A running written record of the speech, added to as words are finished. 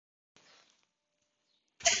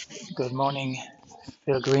Good morning,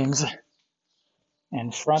 pilgrims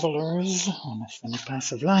and travelers on a sunny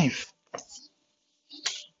path of life.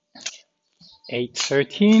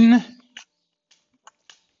 8:13,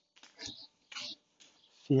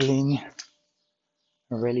 feeling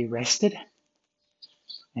really rested.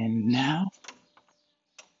 And now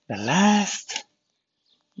the last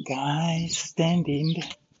guy standing,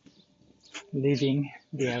 leaving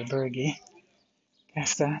the albergue,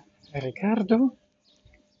 Casa Ricardo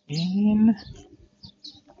in,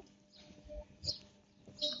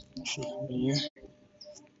 let's see here.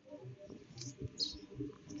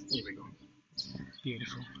 Here we go.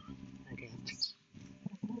 Beautiful. Okay.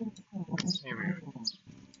 Here we go.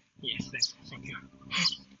 Yes, thank you.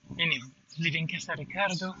 Anyway, leaving Casa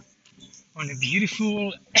Ricardo on a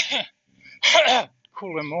beautiful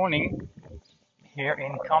cooler morning here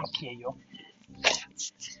in Campejo.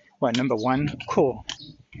 Well, number one, cool.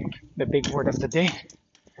 The big word of the day.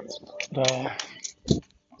 The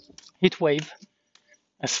heat wave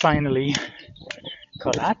has finally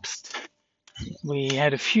collapsed. We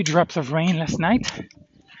had a few drops of rain last night,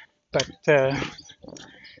 but that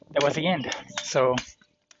was the end. So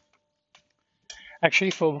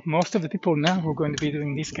actually, for most of the people now who are going to be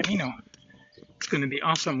doing this Camino, it's going to be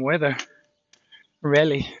awesome weather,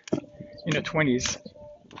 really in the 20s.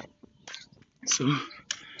 So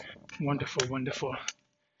wonderful, wonderful.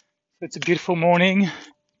 So it's a beautiful morning.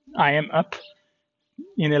 I am up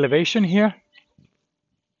in elevation here,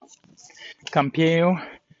 Campejo,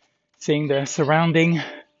 seeing the surrounding.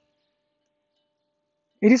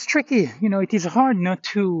 It is tricky, it is hard not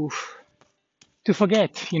to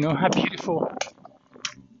forget, how beautiful,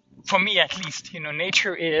 for me at least,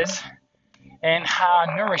 nature is, and how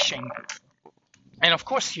nourishing. And of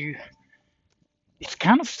course, it's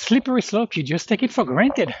kind of slippery slope. You just take it for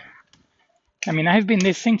granted. I mean, I've been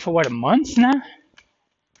this thing for a month now,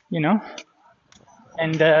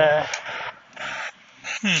 and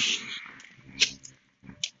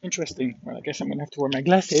interesting. Well, I guess I'm gonna have to wear my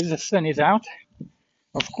glasses. The sun is out,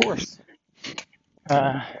 of course.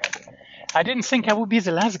 I didn't think I would be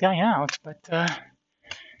the last guy out, but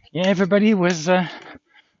yeah, everybody was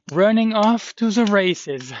running off to the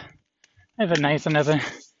races. I have another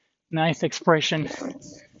nice expression,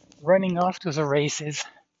 running off to the races.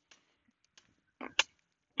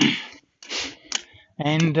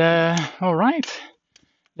 And all right,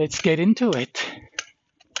 let's get into it.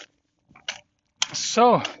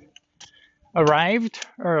 So, arrived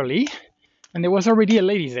early, and there was already a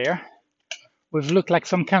lady there with looked like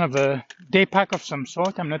some kind of a day pack of some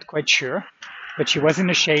sort. I'm not quite sure, but she was in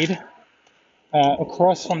the shade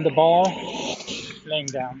across from the bar, laying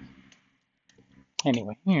down.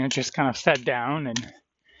 Anyway, just kind of sat down, and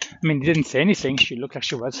didn't say anything. She looked like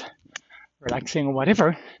she was relaxing or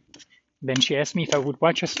whatever. Then she asked me if I would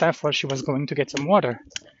watch her stuff while she was going to get some water,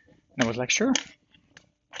 and I was like, sure.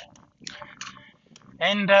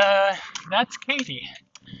 And that's Katie,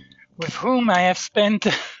 with whom I have spent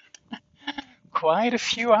quite a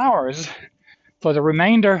few hours for the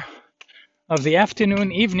remainder of the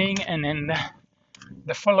afternoon, evening, and then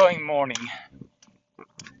the following morning.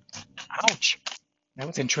 Ouch! That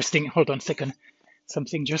was interesting. Hold on a second.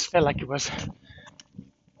 Something just felt like it was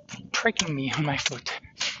pricking me on my foot.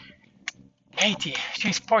 Katie,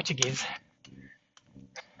 she's Portuguese.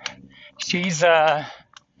 She's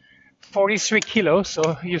 43 kilos,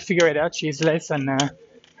 so you figure it out. She's less than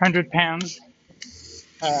 100 pounds.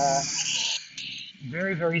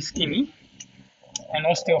 Very, very skinny. An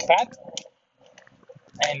osteopath.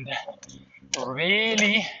 And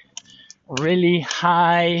really, really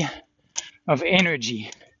high of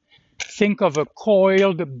energy. Think of a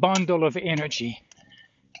coiled bundle of energy.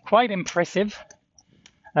 Quite impressive.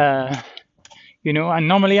 And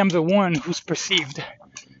normally I'm the one who's perceived,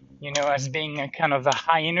 as being a kind of a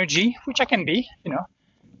high energy, which I can be,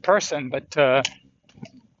 person, but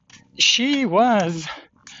she was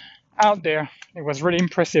out there. It was really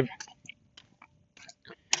impressive.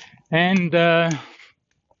 And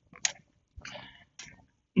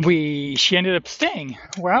she ended up staying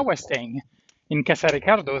where I was staying, in Casa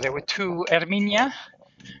Ricardo. There were two. Herminia,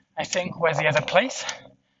 I think, was the other place,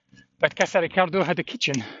 but Casa Ricardo had a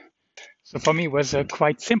kitchen, so for me it was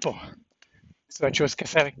quite simple. So I chose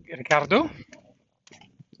Casa Ricardo,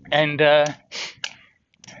 and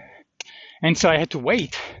so I had to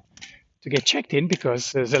wait to get checked in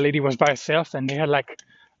because the lady was by herself, and they had like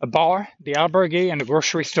a bar, the albergue, and a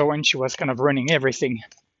grocery store, and she was kind of running everything.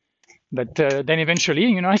 But then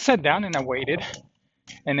eventually, I sat down and I waited.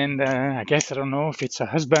 And then I guess, I don't know if it's a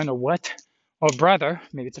husband or what, or brother,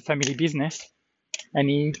 maybe it's a family business. And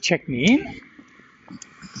he checked me in,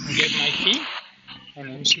 and gave my fee. And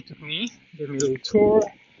then she took me, gave me a little tour,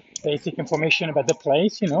 basic information about the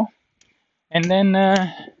place, and then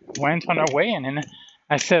went on our way. And then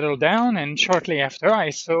I settled down, and shortly after, I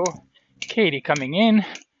saw Katie coming in.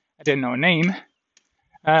 I didn't know her name.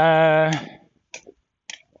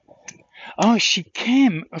 Oh, she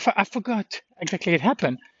came. I forgot exactly what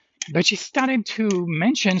happened, but she started to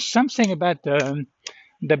mention something about the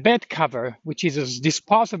bed cover, which is a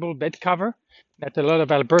disposable bed cover that a lot of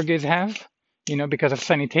albergues have, because of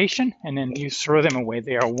sanitation, and then you throw them away.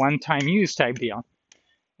 They are one-time use type deal.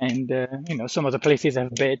 And some of the places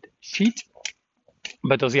have bed sheet,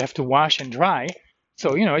 but those you have to wash and dry.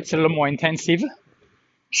 So it's a little more intensive.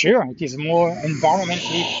 Sure, it is more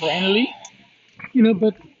environmentally friendly,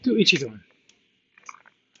 but to each his own.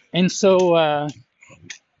 And so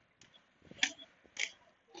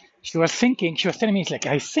she was telling me, it's like,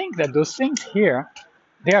 I think that those things here,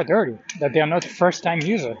 they are dirty, that they are not first time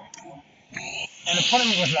user. And the part of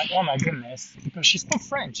me was like, oh my goodness, because she spoke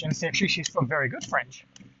French, and actually she spoke very good French.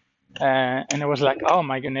 And I was like, oh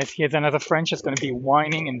my goodness, here's another French that's going to be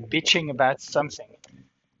whining and bitching about something.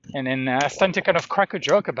 And then I started to kind of crack a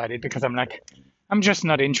joke about it, because I'm like, I'm just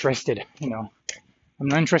not interested, I'm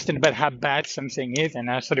not interested about how bad something is, and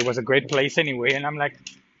I thought it was a great place anyway, and I'm like,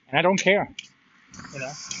 and I don't care,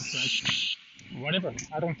 it's like, whatever,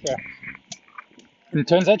 I don't care. And it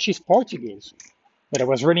turns out she's Portuguese, but I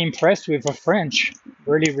was really impressed with her French,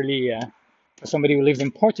 really, really, for somebody who lives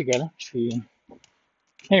in Portugal,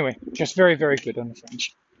 anyway, just very, very good on the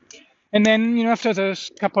French. And then, after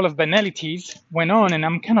those couple of banalities went on, and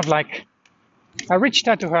I'm kind of like, I reached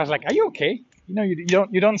out to her, I was like, are you okay?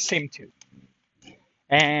 You don't seem to.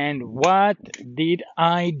 And what did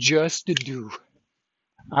I just do?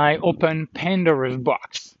 I opened Pandora's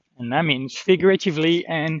box, and that means figuratively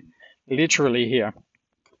and literally here.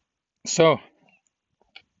 So,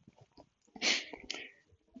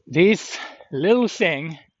 this little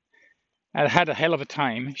thing had a hell of a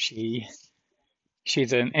time.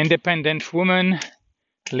 She's an independent woman,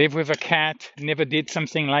 lived with a cat, never did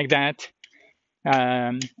something like that.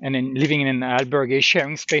 And then living in an albergue,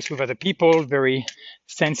 sharing space with other people, very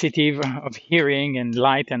sensitive of hearing and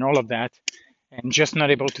light and all of that, and just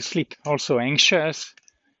not able to sleep, also anxious.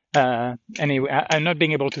 Anyway, I'm not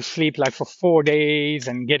being able to sleep like for 4 days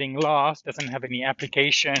and getting lost, doesn't have any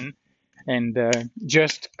application, and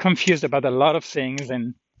just confused about a lot of things,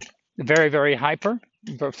 and very, very hyper,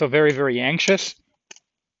 so very, very anxious.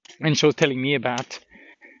 And she was telling me about,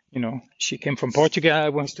 she came from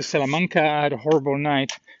Portugal, went to Salamanca, had a horrible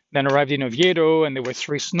night, then arrived in Oviedo, and there were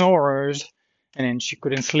 3 snorers, and then she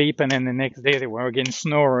couldn't sleep, and then the next day there were again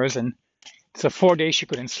snorers, and so 4 days she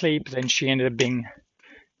couldn't sleep. Then she ended up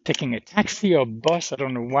taking a taxi or bus, I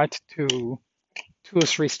don't know what, to 2 or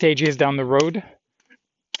 3 stages down the road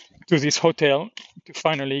to this hotel to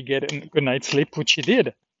finally get a good night's sleep, which she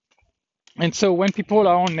did. And so when people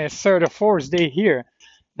are on their 3rd or 4th day here,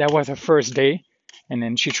 that was her first day. And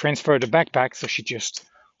then she transferred the backpack, so she just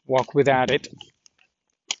walked without it.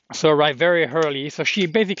 So arrived very early. So she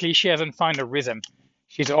hasn't found a rhythm.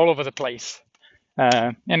 She's all over the place.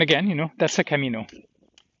 And again, that's a Camino.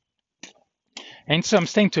 And so I'm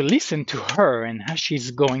starting to listen to her and how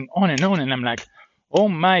she's going on. And I'm like, oh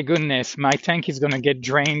my goodness, my tank is going to get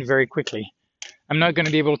drained very quickly. I'm not going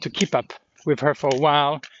to be able to keep up with her for a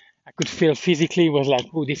while. I could feel physically was like,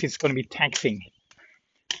 oh, this is going to be taxing.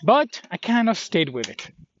 But I kind of stayed with it.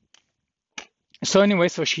 So anyway,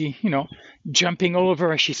 so she, jumping all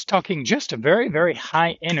over, she's talking just a very, very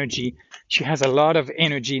high energy. She has a lot of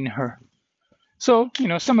energy in her. So,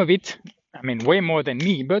 some of it, way more than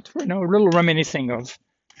me, but, a little reminiscing of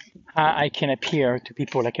how I can appear to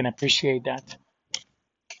people. I can appreciate that.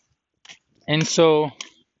 And so,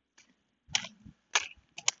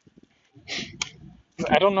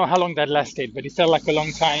 I don't know how long that lasted, but it felt like a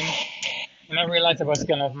long time. And I realized I was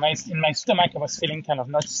kind of, in my stomach, I was feeling kind of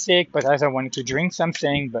not sick, but as I wanted to drink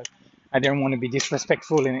something, but I didn't want to be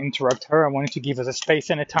disrespectful and interrupt her. I wanted to give her the space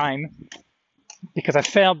and the time, because I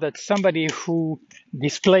felt that somebody who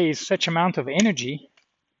displays such amount of energy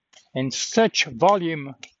and such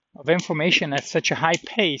volume of information at such a high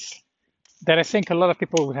pace, that I think a lot of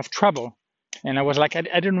people would have trouble. And I was like, I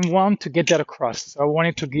didn't want to get that across. So I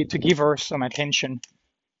wanted to give her some attention,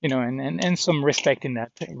 and some respect in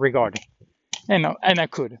that regard. And I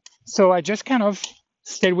could. So I just kind of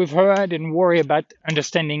stayed with her. I didn't worry about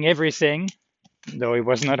understanding everything, though it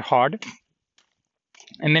was not hard.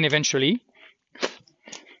 And then eventually,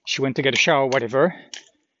 she went to get a shower, whatever.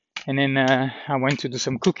 And then I went to do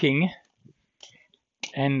some cooking.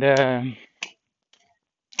 And then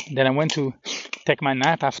I went to take my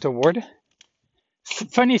nap afterward.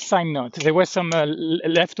 Funny side note: there was some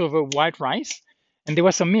leftover white rice, and there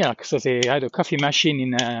was some milk. So they had a coffee machine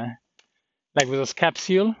in like with those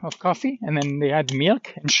capsule of coffee, and then they had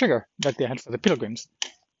milk and sugar that they had for the pilgrims.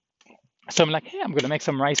 So I'm like, hey, I'm gonna make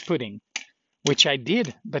some rice pudding, which I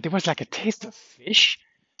did, but it was like a taste of fish.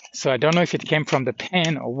 So I don't know if it came from the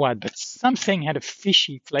pan or what, but something had a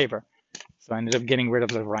fishy flavor. So I ended up getting rid of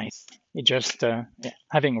the rice. It just yeah,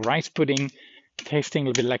 having rice pudding tasting a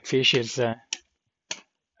little bit like fish is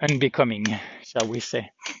unbecoming, shall we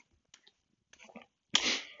say.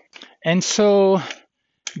 And so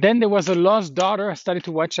then there was a Lost Daughter. I started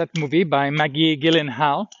to watch that movie by Maggie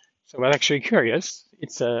Gyllenhaal. So I was actually curious.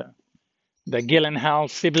 It's the Gyllenhaal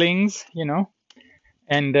siblings, you know,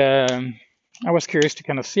 and I was curious to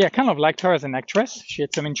kind of see. I kind of liked her as an actress. She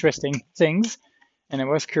had some interesting things, and I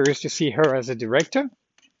was curious to see her as a director.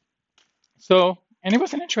 So, and it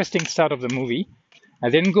was an interesting start of the movie. I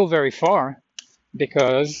didn't go very far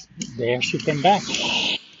because there she came back.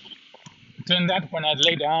 It turned out when I'd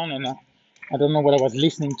lay down and I don't know what I was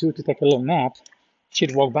listening to take a little nap,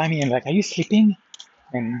 she'd walk by me and like, "Are you sleeping?"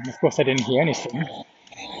 And of course, I didn't hear anything.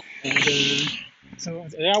 And so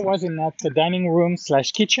there I was in that dining room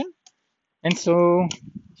slash kitchen. And so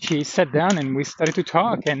she sat down and we started to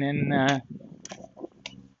talk. And then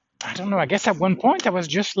I don't know, I guess at one point I was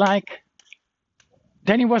just like,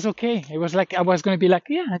 then it was okay. It was like I was going to be like,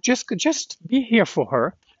 yeah, just be here for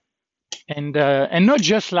her. And not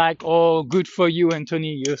just like, oh, good for you,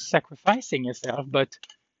 Anthony, you're sacrificing yourself, but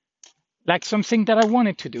like something that I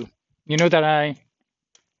wanted to do. You know, that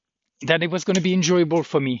it was going to be enjoyable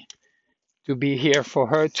for me to be here for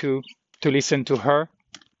her, to listen to her.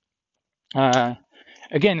 Uh,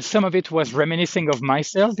 Again, some of it was reminiscing of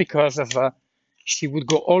myself because of she would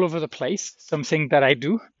go all over the place, something that I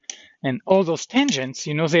do, and all those tangents,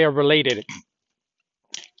 you know, they are related.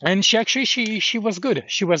 And she was good.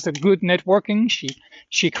 She was a good networking.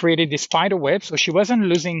 She created this spider web, so she wasn't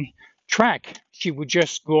losing track. She would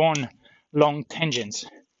just go on long tangents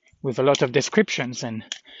with a lot of descriptions, and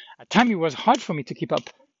at times it was hard for me to keep up.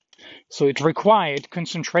 So it required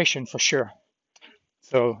concentration for sure.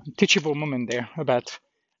 So teachable moment there about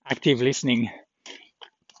active listening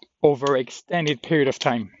over extended period of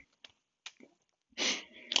time.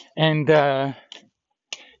 And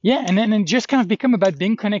yeah, and then it just kind of become about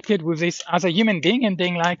being connected with this as a human being and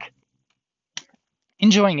being like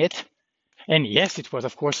enjoying it. And yes, it was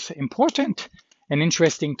of course important and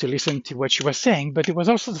interesting to listen to what she was saying, but it was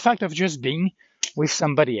also the fact of just being with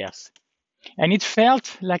somebody else. And it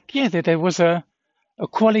felt like, yeah, that there was a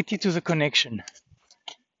quality to the connection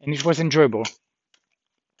and it was enjoyable.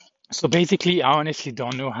 So basically, I honestly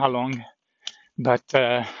don't know how long, but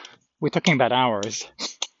we're talking about hours.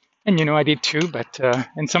 And you know, I did too, but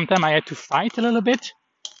and sometimes I had to fight a little bit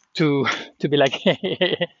to be like,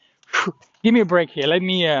 hey, give me a break here. Let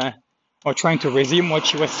me, or trying to resume what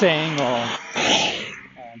she was saying, or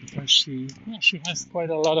because she has quite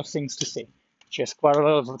a lot of things to say. She has quite a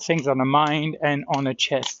lot of things on her mind and on her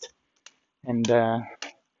chest, and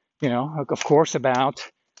you know, of course, about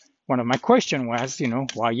one of my questions was, you know,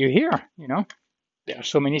 why are you here? You know, there are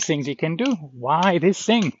so many things you can do. Why this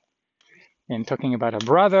thing? And talking about a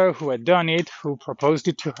brother who had done it, who proposed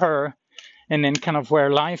it to her, and then kind of where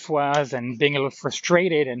life was, and being a little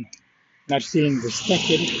frustrated and not feeling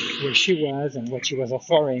respected where she was and what she was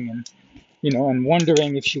offering, and you know, and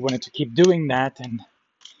wondering if she wanted to keep doing that, and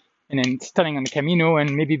then starting on the Camino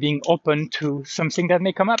and maybe being open to something that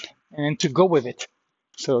may come up and then to go with it.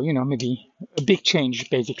 So you know, maybe a big change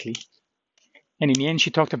basically. And in the end,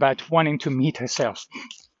 she talked about wanting to meet herself,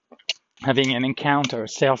 having an encounter,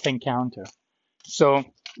 self encounter. So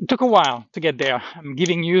it took a while to get there. I'm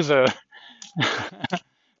giving you the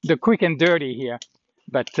the quick and dirty here,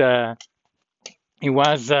 but it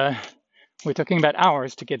was we're talking about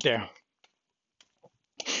hours to get there.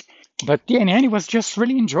 But yeah, in the end, it was just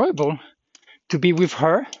really enjoyable to be with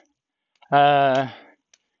her. Uh,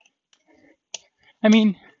 I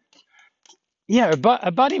mean, yeah,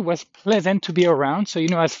 her body was pleasant to be around. So you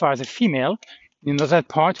know, as far as a female, you know, that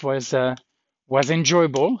part was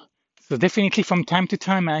enjoyable. So definitely, from time to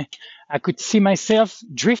time, I could see myself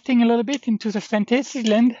drifting a little bit into the fantasy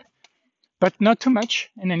land, but not too much.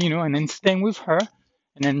 And then you know, and then staying with her,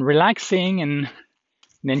 and then relaxing, and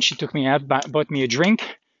then she took me out, bought me a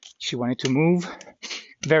drink. She wanted to move,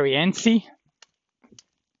 very antsy.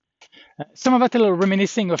 Some of that a little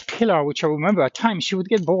reminiscing of Pilar, which I remember at times she would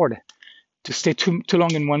get bored to stay too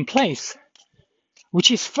long in one place,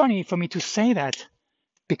 which is funny for me to say that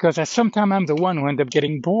because sometimes I'm the one who end up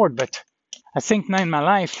getting bored. But I think now in my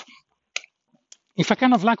life, if I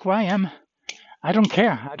kind of like where I am, I don't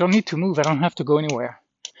care. I don't need to move. I don't have to go anywhere.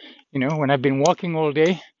 When I've been walking all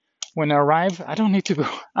day, when I arrive, I don't need to go.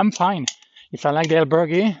 I'm fine. If I like the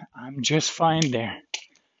albergue, I'm just fine there.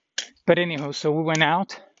 But anyhow, so we went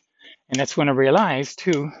out, and that's when I realized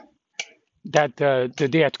too that the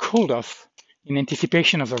day had cooled off in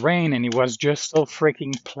anticipation of the rain, and it was just so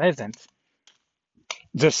freaking pleasant.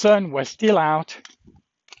 The sun was still out,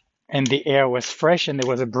 and the air was fresh, and there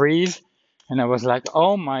was a breeze, and I was like,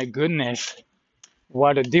 oh my goodness,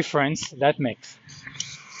 what a difference that makes.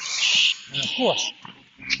 And of course,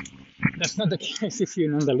 that's not the case if you're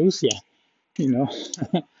in Andalusia,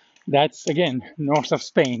 That's, again, north of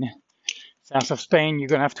Spain. South of Spain, you're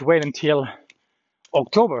going to have to wait until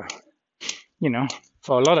October,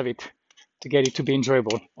 for a lot of it to get it to be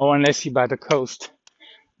enjoyable. Or unless you're by the coast,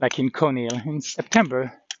 like in Conil in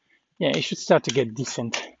September, yeah, it should start to get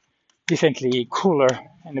decently cooler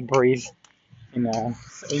and a breeze in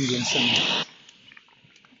Indian summer.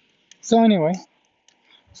 So anyway,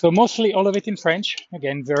 so mostly all of it in French.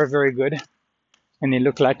 Again, very, very good. And it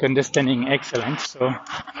looked like understanding excellent. So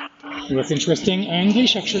it was interesting.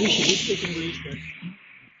 English, actually, she did speak English, but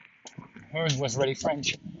hers was really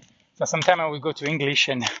French. So sometimes I would go to English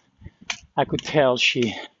and I could tell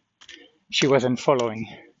she wasn't following.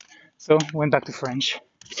 So went back to French.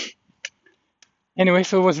 Anyway,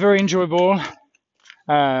 so it was very enjoyable.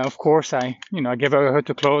 Of course, I gave her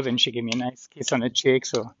to clothes, and she gave me a nice kiss on the cheek.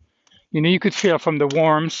 So, you could feel from the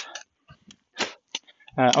warmth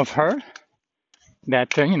of her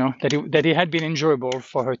that that it had been enjoyable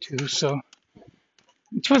for her too. So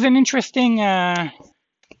it was an interesting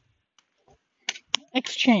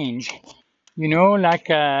exchange. Like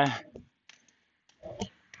I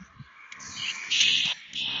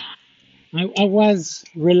was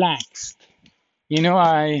relaxed.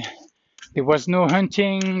 There was no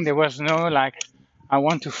hunting. There was no like, I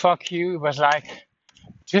want to fuck you. It was like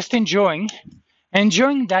just enjoying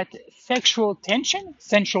that sensual tension,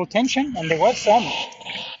 and there was some,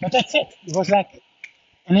 but that's it. It was like,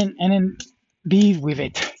 and then be with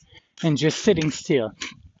it and just sitting still,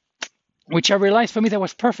 which I realized for me that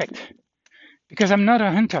was perfect because I'm not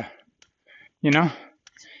a hunter.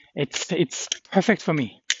 It's perfect for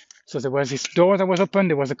me. So there was this door that was open.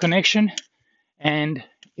 There was a connection, and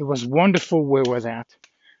it was wonderful where was at.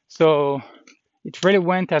 So it really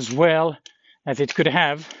went as well as it could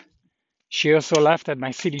have. She also laughed at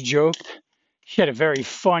my silly joke. She had a very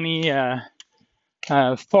funny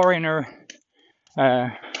foreigner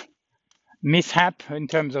mishap in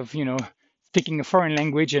terms of, speaking a foreign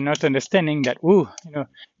language and not understanding that,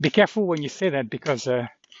 be careful when you say that because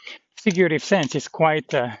figurative sense is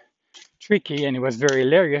quite tricky, and it was very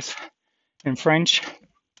hilarious in French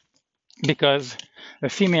because a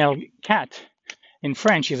female cat in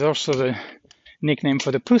French is also the nickname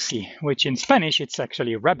for the pussy, which in Spanish it's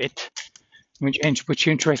actually rabbit, which is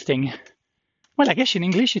interesting. Well, I guess in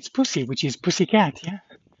English it's pussy, which is pussycat, yeah.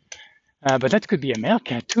 But that could be a male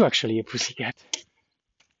cat too, actually, a pussycat.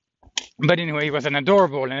 But anyway, it was an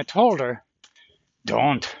adorable, and I told her,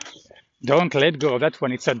 don't let go of that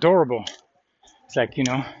one. It's adorable. It's like,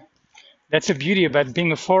 that's the beauty about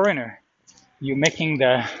being a foreigner. You're making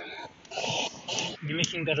that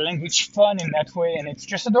language fun in that way, and it's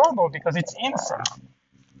just adorable because it's innocent,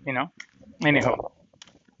 Anyhow,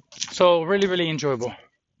 so really, really enjoyable.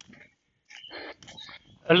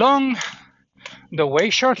 Along the way,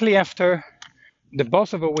 shortly after the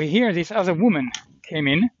both of us were here, this other woman came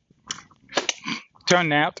in.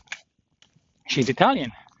 Turned out she's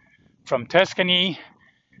Italian, from Tuscany,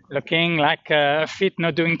 looking like feet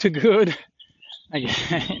not doing too good.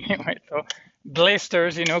 Anyway, so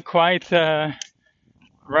blisters, quite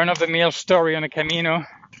run-of-the-mill story on the Camino,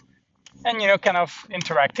 and kind of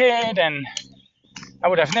interacted, and I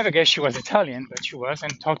would have never guessed she was Italian, but she was,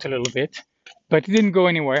 and talked a little bit, but it didn't go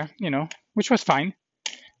anywhere, which was fine.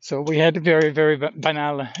 So we had very, very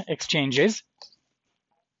banal exchanges,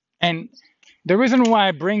 and the reason why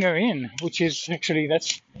I bring her in, which is actually,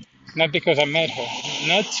 that's not because I met her,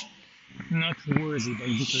 not worthy,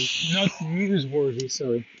 basically, not newsworthy,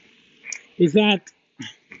 sorry, is that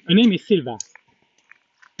her name is Silva,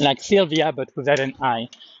 like Sylvia, but without an I,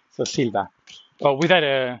 so Silva, or without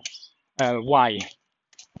a Y.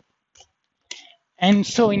 And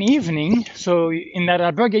so in the evening, so in that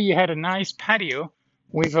albergue, you had a nice patio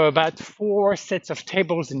with about 4 sets of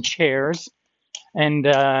tables and chairs and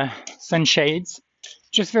sunshades,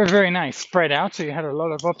 just very, very nice, spread out. So you had a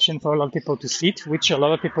lot of option for a lot of people to sit, which a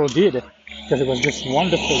lot of people did because it was just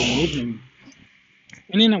wonderful in the evening.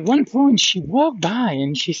 And then at one point she walked by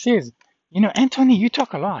and she says, Anthony, you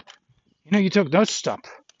talk a lot. You talk non-stop.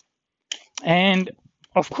 And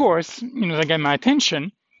of course, they get my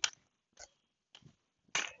attention.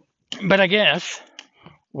 But I guess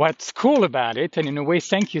what's cool about it, and in a way,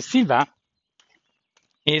 thank you, Silva,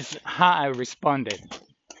 is how I responded.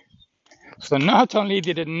 So not only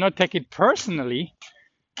did I not take it personally,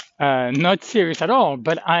 not serious at all,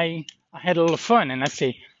 but I had a little fun and I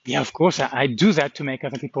say, yeah, of course, I do that to make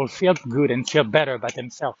other people feel good and feel better about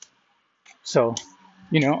themselves. So,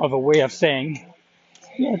 of a way of saying,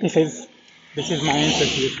 yeah, this is my answer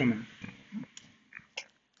to this woman.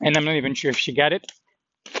 And I'm not even sure if she got it,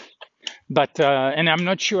 but and I'm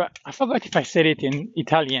not sure. I forgot if I said it in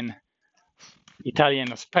Italian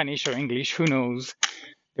or Spanish or English. Who knows?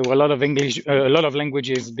 There were a lot of English, a lot of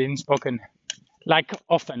languages being spoken, like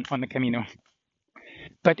often on the Camino.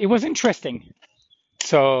 But it was interesting.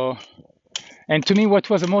 So, and to me, what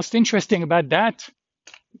was the most interesting about that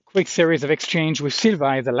quick series of exchange with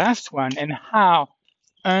Silva is the last one, and how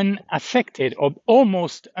unaffected or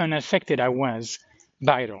almost unaffected I was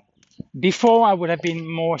by it all. Before, I would have been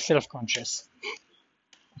more self-conscious.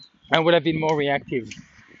 I would have been more reactive.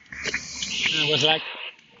 And I was like,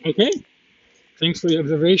 okay, thanks for the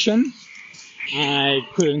observation. I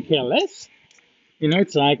couldn't care less.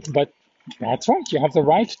 It's like, but that's right. You have the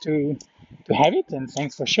right to have it, and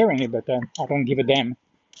thanks for sharing it. But I don't give a damn.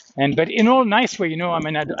 But in all nice way, I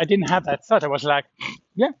mean, I didn't have that thought. I was like,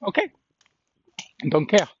 yeah, okay, don't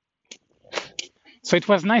care. So it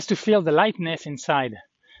was nice to feel the lightness inside.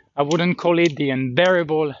 I wouldn't call it the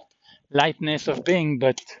unbearable lightness of being,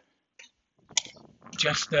 but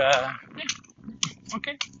just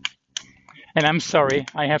okay. And I'm sorry,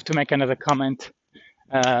 I have to make another comment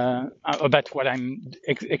about what I'm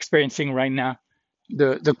experiencing right now.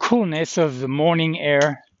 The coolness of the morning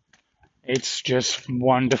air, it's just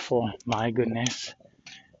wonderful. My goodness.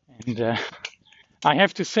 And I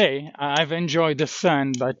have to say, I've enjoyed the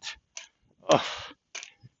sun, but oh,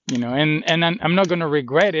 and I'm not going to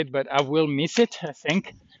regret it, but I will miss it. I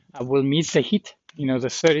think I will miss the heat, the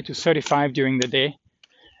 30 to 35 during the day.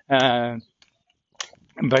 Uh,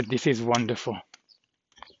 but this is wonderful.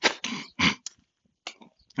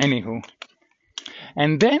 Anywho,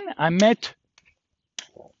 and then I met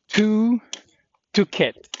Touquet.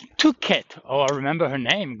 Touquet. Oh, I remember her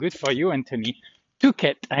name. Good for you, Anthony.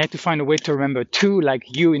 Touquet. I had to find a way to remember two like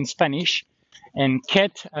you in Spanish, and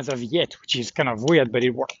Ket as of yet, which is kind of weird, but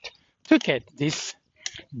it worked. Touquet, this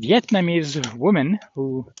Vietnamese woman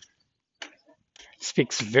who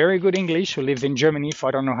speaks very good English, who lives in Germany for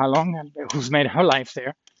I don't know how long, who's made her life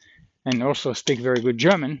there, and also speaks very good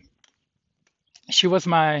German. She was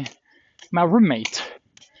my roommate.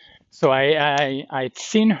 So I'd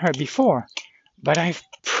seen her before, but I've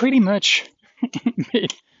pretty much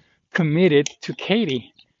committed to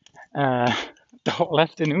Katie the whole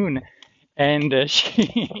afternoon, and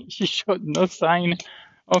she showed no sign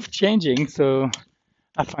of changing. So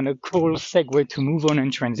I found a cool segue to move on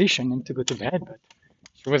and transition and to go to bed. But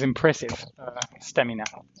she was impressive stamina.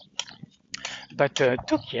 But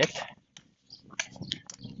Touquet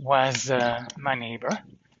was my neighbor.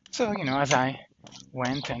 So as I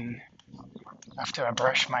went and after I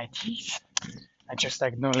brushed my teeth, I just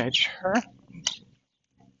acknowledged her.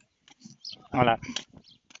 Voila.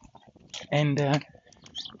 And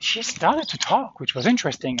she started to talk, which was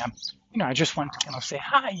interesting. I just wanted to kind of say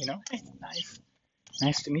hi, hey,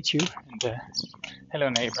 nice to meet you, and hello,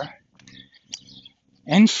 neighbor.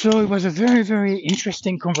 And so it was a very, very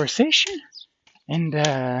interesting conversation, and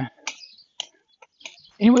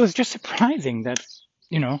it was just surprising that,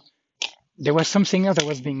 there was something else that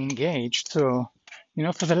was being engaged. So,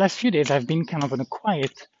 for the last few days, I've been kind of on a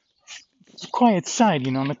quiet side,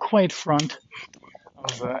 on the quiet front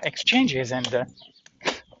of exchanges, and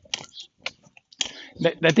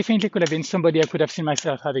that definitely could have been somebody I could have seen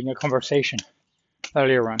myself having a conversation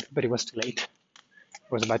earlier on, but it was too late.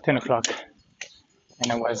 It was about 10 o'clock,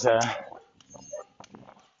 and I was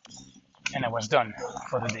done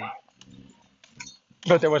for the day.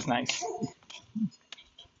 But it was nice.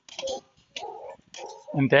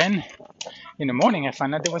 And then in the morning, I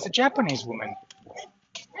found out there was a Japanese woman.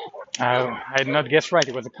 I had not guessed right.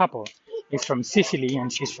 It was a couple. He's from Sicily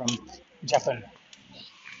and she's from Japan.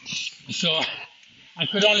 So I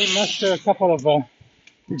could only muster a couple of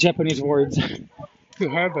Japanese words to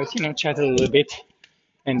her, but chatted a little bit.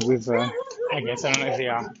 And with, I guess, I don't know if they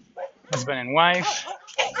are husband and wife.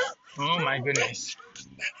 Oh my goodness.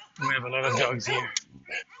 We have a lot of dogs here.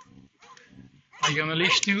 Are you on a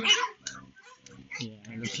leash too? Yeah,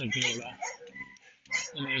 it looks like Viola.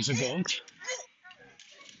 And there's a goat.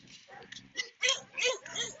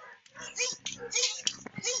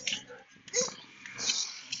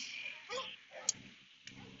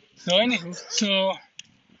 So anywho,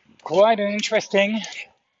 quite an interesting,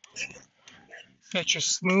 such a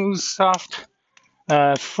smooth, soft,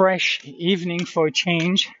 fresh evening for a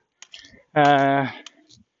change. Yeah,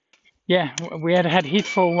 we had had heat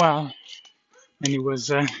for a while, and it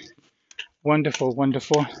was wonderful,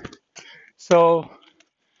 wonderful. So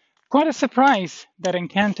quite a surprise, that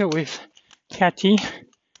encounter with Katie.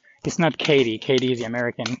 It's not Katie. Katie is the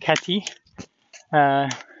American. Katie. Uh,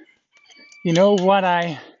 you know what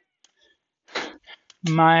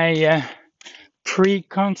my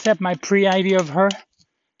pre-concept, my pre-idea of her,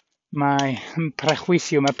 my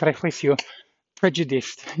prejuicio,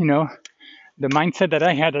 prejudiced, the mindset that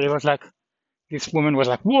I had, that it was like, this woman was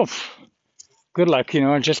like, woof, good luck,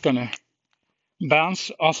 I'm just gonna bounce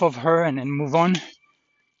off of her and then move on.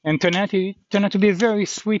 And turned out to be a very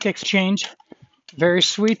sweet exchange, very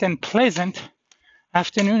sweet and pleasant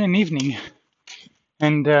afternoon and evening.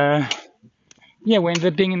 And yeah, we ended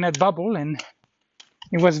up being in that bubble, and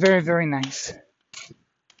it was very, very nice.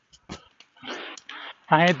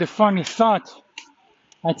 I had the funny thought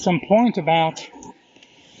at some point about,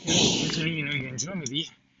 usually, you enjoy maybe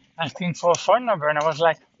asking for a phone number, and I was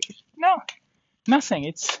like, no, nothing.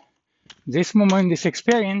 It's this moment, this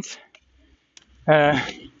experience.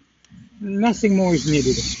 Nothing more is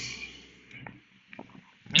needed.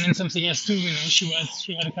 And then something else too, she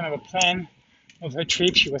had a kind of a plan of her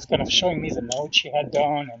trip. She was kind of showing me the notes she had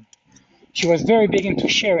done, and she was very big into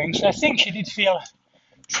sharing. So I think she did feel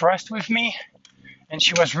trust with me, and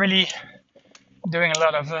she was really doing a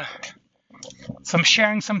lot of some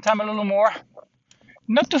sharing, sometime a little more,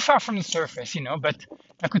 not too far from the surface, but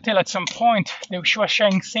I could tell at some point that she was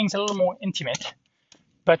sharing things a little more intimate,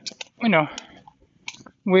 but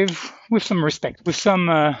with some respect, with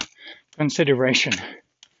some consideration.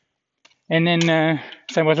 And then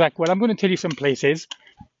so I was like, well, I'm going to tell you some places,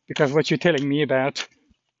 because what you're telling me about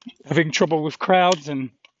having trouble with crowds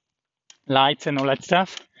and lights and all that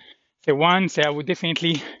stuff. So one, I would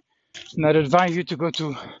definitely not advise you to go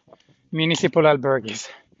to municipal albergues.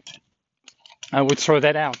 I would throw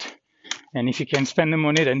that out. And if you can spend the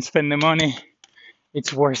money, then spend the money.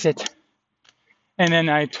 It's worth it. And then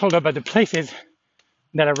I told her about the places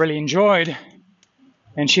that I really enjoyed.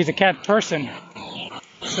 And she's a cat person.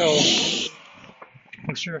 So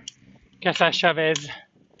I'm sure Casa Chavez,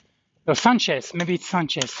 or Sanchez, maybe it's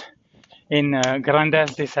Sanchez, in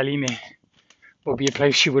Grandas de Salime would be a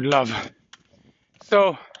place she would love.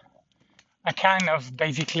 So I kind of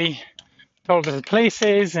basically told her the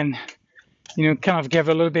places, and kind of gave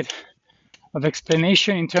a little bit of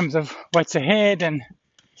explanation in terms of what's ahead, and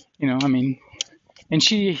and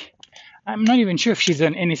I'm not even sure if she's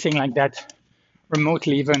done anything like that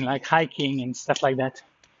remotely, even like hiking and stuff like that.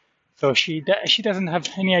 So she doesn't have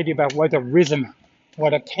any idea about what a rhythm,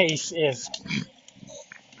 what a pace is.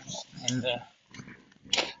 And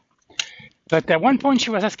but at one point she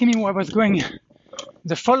was asking me where I was going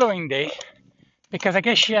the following day, because I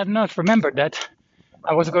guess she had not remembered that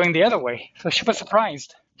I was going the other way. So she was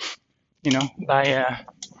surprised, by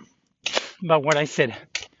what I said.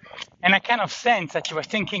 And I kind of sensed that she was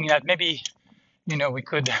thinking that maybe, we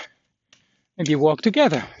could maybe walk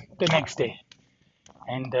together the next day.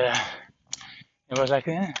 And it was like,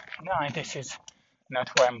 no, this is not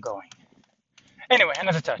where I'm going. Anyway,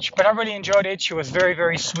 another touch. But I really enjoyed it. She was very,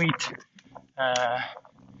 very sweet.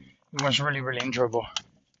 It was really, really enjoyable.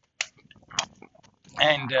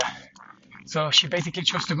 And so she basically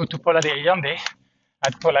chose to go to Pola de Allende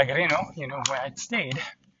at Polagreno, where I'd stayed.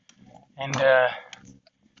 And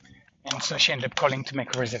so she ended up calling to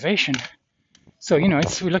make a reservation. So,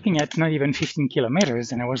 we're looking at not even 15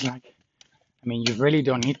 kilometers. And I was like, you really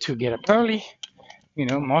don't need to get up early.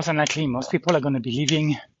 Most than likely, most people are going to be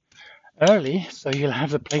leaving early. So you'll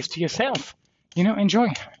have the place to yourself,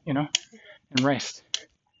 enjoy, and rest.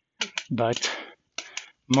 But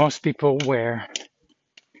most people were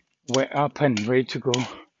up and ready to go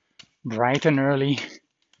bright and early.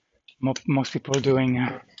 Most people doing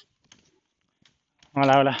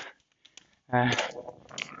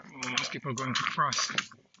most people going to cross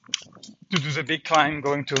to do the big climb,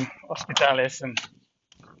 going to Hospitales, and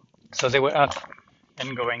so they were up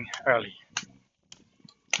and going early.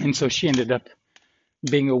 And so she ended up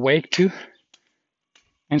being awake too.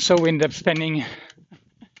 And so we ended up spending,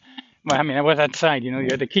 I was outside, you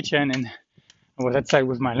had the kitchen, and I was outside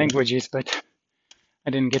with my languages, but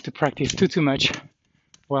I didn't get to practice too much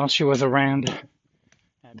while she was around,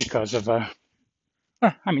 because of,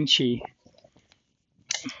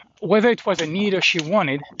 whether it was a need or she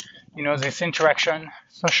wanted, this interaction,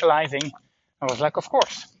 socializing, I was like, of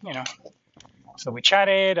course, So we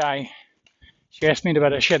chatted. She asked me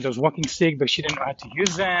about she had those walking sticks, but she didn't know how to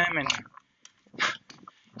use them, and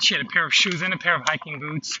She had a pair of shoes and a pair of hiking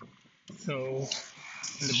boots. So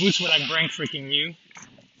the boots were like brand freaking new.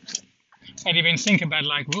 I'd even think about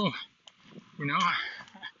like, whoa, you know,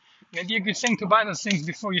 maybe a good thing to buy those things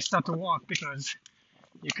before you start to walk, because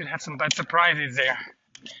you could have some bad surprises there,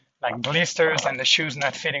 like blisters and the shoes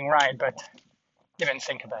not fitting right, but didn't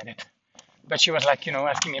think about it. But she was like,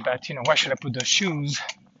 asking me about, where should I put those shoes?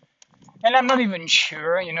 And I'm not even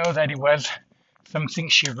sure, that it was something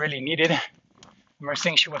she really needed. I'm not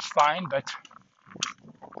saying she was fine, but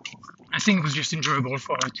I think it was just enjoyable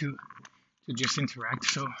for her to just interact.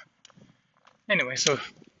 So anyway, so a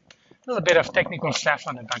little bit of technical stuff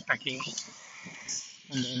on the backpacking.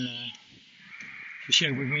 And then she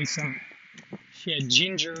shared with me she had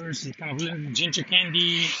gingers, kind of little ginger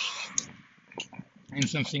candy, and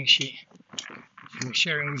something she was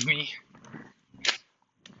sharing with me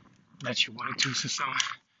that she wanted to, so some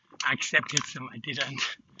I accepted, some I didn't.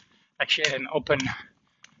 Like she had an open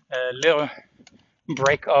little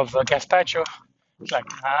break of gazpacho. It's like,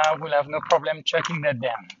 I will have no problem checking that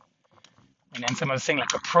down. And then some other thing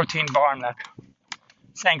like a protein bar, I'm like,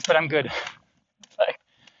 thanks, but I'm good. Like,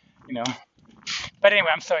 But anyway,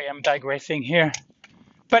 I'm sorry, I'm digressing here.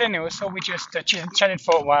 But anyway, so we just chatted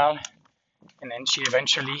for a while, and then she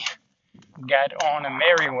eventually got on a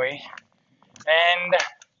merry way. And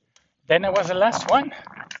then there was the last one,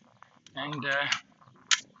 and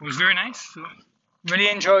it was very nice. So really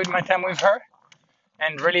enjoyed my time with her,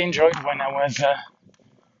 and really enjoyed when I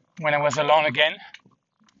was alone again.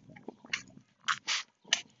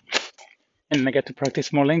 And I got to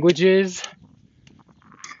practice more languages,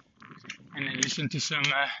 and then listen to some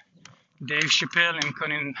Dave Chappelle and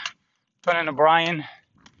Conan O'Brien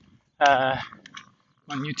on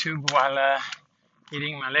YouTube while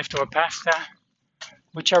eating my leftover pasta,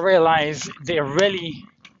 which I realize they really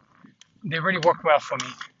work well for me.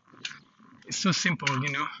 It's so simple,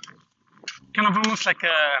 kind of almost like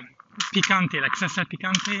a picante, like salsa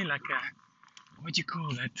picante, like what do you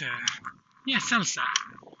call that? Yeah, salsa,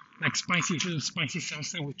 like little spicy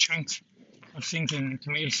salsa with chunks of things in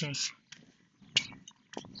tomato sauce,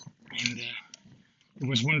 and it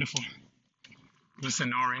was wonderful. It was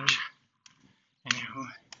an orange, anyhow.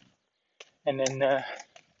 And then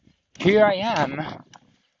here I am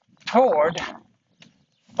toward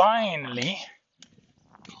finally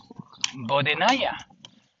Bodinaja,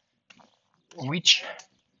 which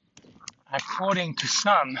according to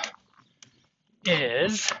some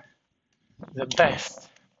is the best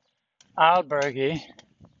albergue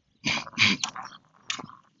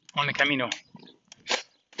on the Camino.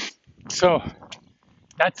 So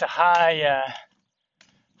that's a high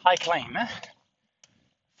claim.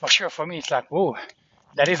 For sure, for me, it's like, whoa,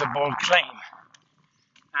 that is a bold claim.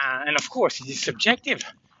 And of course, it is subjective.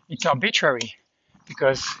 It's arbitrary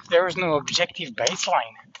because there is no objective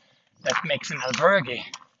baseline that makes an albergue.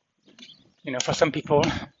 For some people,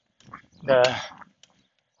 the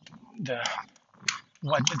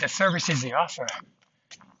services they offer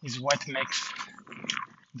is what makes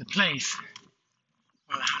the place.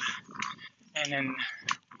 And then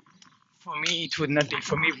for me, it would not be.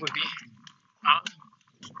 For me, it would be.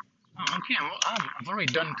 Okay, I've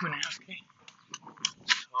already done 2.5K.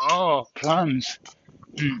 Oh, plums.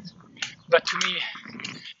 But to me,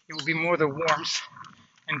 it would be more the warmth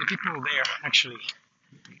and the people there, actually.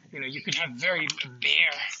 You could have very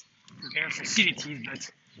bare facilities,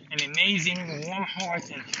 but an amazing warm heart,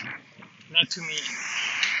 and that to me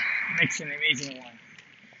makes an amazing one.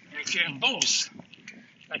 And if you have both,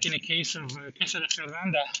 like in the case of Casa da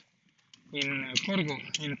Fernanda in Corgo,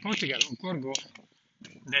 in Portugal, Corgo,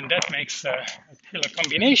 then that makes a killer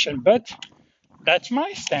combination, but that's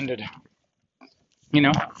my standard.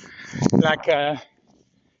 Like,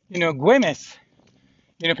 Güemes,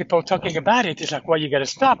 people talking about it, it's like, well, you gotta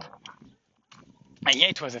stop. And yeah,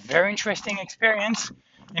 it was a very interesting experience,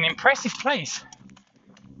 an impressive place,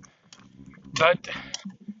 but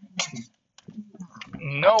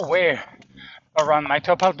nowhere around my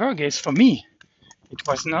top albergues for me. It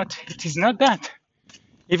is not that.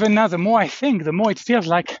 Even now, the more I think, the more it feels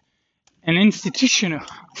like an institution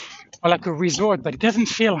or like a resort, but it doesn't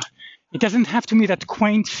have to me that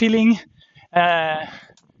quaint feeling, el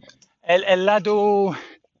lado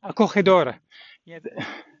acogedor. Yeah,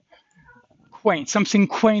 quaint, something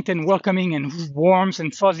quaint and welcoming and warm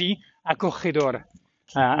and fuzzy, acogedor.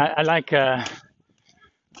 I like that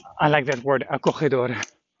word, acogedor.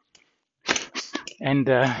 And,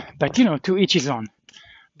 but to each his own.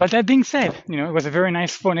 But that being said, it was a very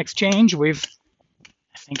nice phone exchange with,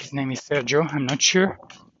 I think his name is Sergio, I'm not sure.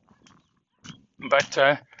 But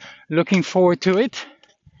looking forward to it.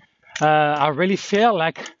 I really feel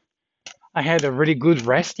like I had a really good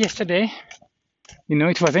rest yesterday. You know,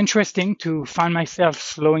 it was interesting to find myself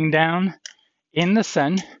slowing down in the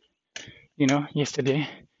sun, you know, yesterday.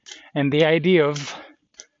 And the idea of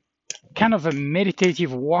kind of a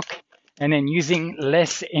meditative walk and then using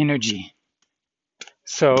less energy.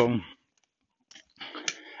 So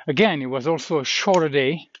again, it was also a shorter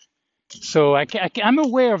day. So I'm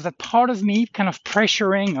aware of that part of me kind of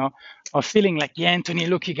pressuring or feeling like, yeah, Anthony,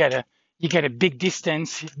 look, you get a big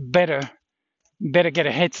distance, better get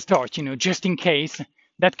a head start, you know, just in case.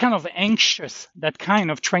 That kind of anxious, that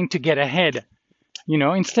kind of trying to get ahead, you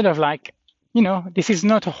know, instead of like, you know, this is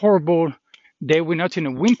not a horrible day. We're not in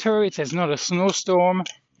a winter. It's not a snowstorm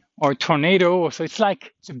or a tornado. So it's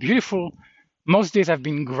like, it's a beautiful, most days have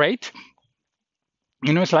been great.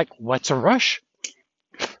 You know, it's like, what's a rush?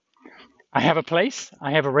 I have a place.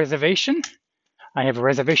 I have a reservation. I have a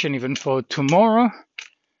reservation even for tomorrow.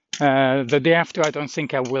 The day after, I don't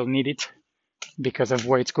think I will need it because of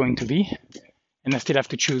where it's going to be. And I still have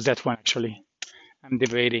to choose that one, actually. I'm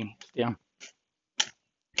debating. Yeah.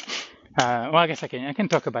 Well, I guess I can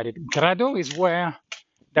talk about it. Grado is where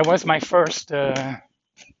that was my first. I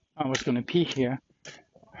was going to pee here,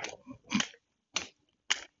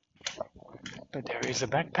 but there is a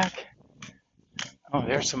backpack. Oh,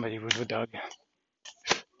 there's somebody with a dog.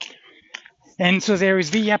 And so there is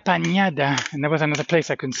Villa Pañada, and that was another place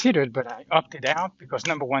I considered, but I opted out because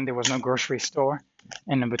number one, there was no grocery store,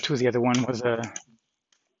 and number two, the other one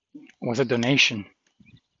was a donation.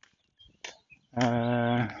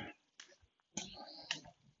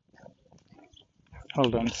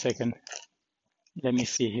 Hold on a second. Let me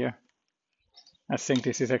see here. I think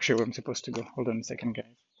this is actually where I'm supposed to go. Hold on a second, guys.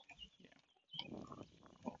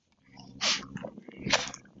 Yeah.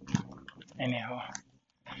 Anyhow,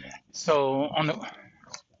 so on the.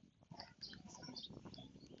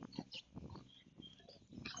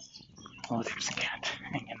 Oh, there's a cat.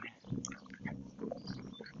 Hang in there.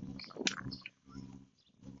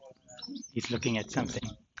 He's looking at something.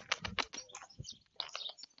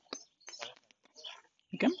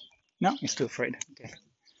 You come? No, he's too afraid. Okay.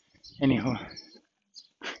 Anyhow.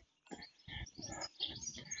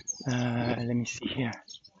 Let me see here.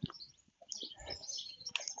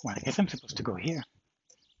 Well, I guess I'm supposed to go here.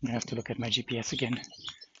 I have to look at my GPS again.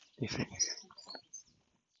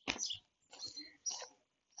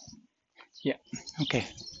 Yeah, okay.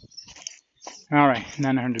 All right,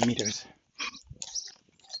 900 meters.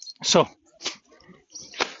 So,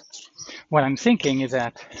 what I'm thinking is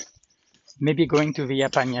that maybe going to Villa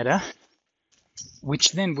Pañada,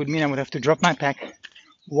 which then would mean I would have to drop my pack,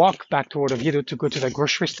 walk back toward Oviedo to go to the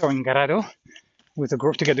grocery store in Garado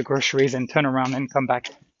to get the groceries and turn around and come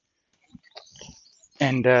back.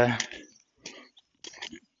 And I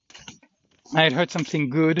had heard something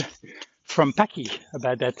good from Paki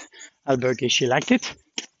about that albergue. She liked it.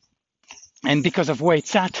 And because of where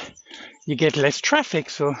it's at, you get less traffic.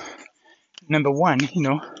 So, number one, you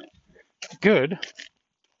know, good.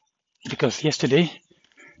 Because yesterday,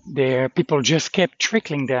 people just kept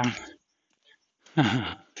trickling down.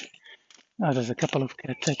 Oh, there's a couple of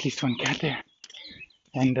cats, at least one cat there.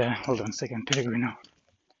 And hold on a second, Pellegrino.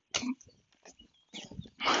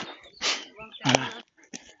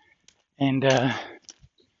 And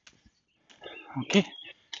okay,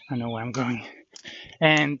 I know where I'm going.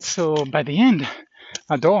 And so by the end,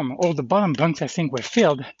 our dorm, all the bottom bunks I think were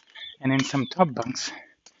filled, and then some top bunks.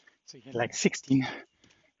 So you had like 16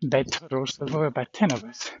 bed totals. So there were about 10 of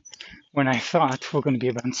us. When I thought we were going to be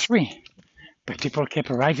about 3, but people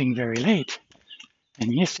kept arriving very late.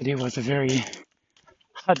 And yesterday was a very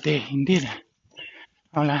hot day indeed.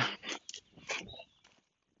 Hola.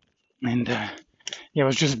 And yeah, I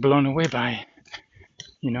was just blown away by,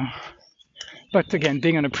 you know. But again,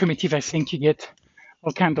 being on a primitive, I think you get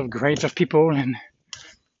all kinds of grades of people, and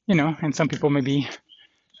you know, and some people may be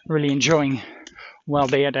really enjoying while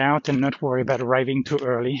they are out and not worry about arriving too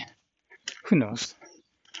early. Who knows?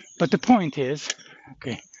 But the point is,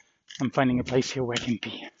 okay, I'm finding a place here where I can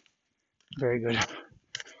pee. Very good.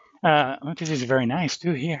 This is very nice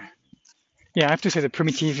too here. Yeah, I have to say the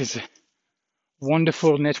primitive is a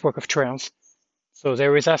wonderful network of trails. So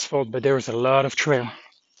there is asphalt, but there is a lot of trail.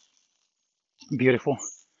 Beautiful,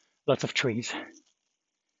 lots of trees.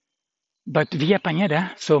 But Villa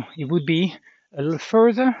Pañada, so it would be a little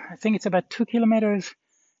further. I think it's about 2 kilometers,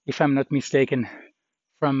 if I'm not mistaken,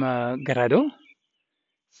 from Garado.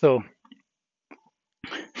 So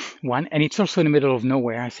one, and it's also in the middle of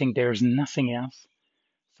nowhere. I think there's nothing else.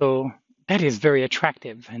 So that is very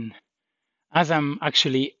attractive. And as I'm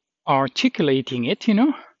actually articulating it, you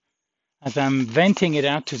know, as I'm venting it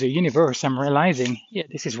out to the universe, I'm realizing, yeah,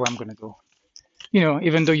 this is where I'm going to go. You know,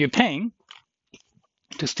 even though you're paying,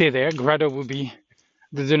 to stay there. Grado would be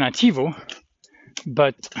the Donativo,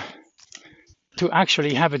 but to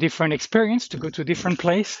actually have a different experience, to go to a different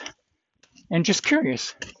place, and just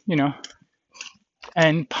curious,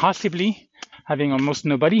 and possibly having almost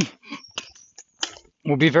nobody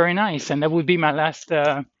would be very nice. And that would be my last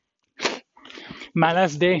day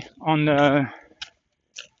on the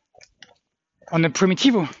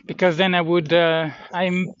Primitivo, because then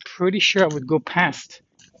I'm pretty sure I would go past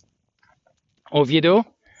Oviedo.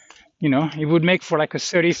 It would make for like a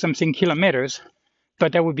 30-something kilometers,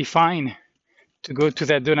 but that would be fine to go to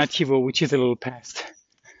that Donativo, which is a little past.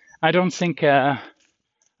 I don't think I'd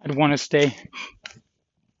want to stay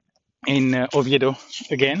in Oviedo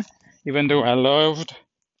again, even though I loved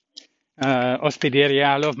Hospederia,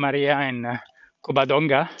 I love Maria and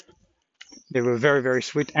Covadonga. They were very, very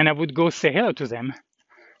sweet. And I would go say hello to them,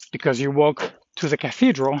 because you walk to the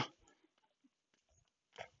cathedral,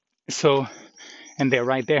 and they're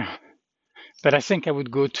right there. But I think I would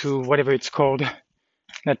go to whatever it's called,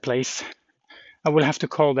 that place. I will have to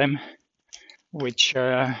call them, which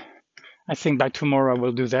I think by tomorrow I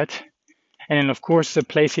will do that. And then, of course, the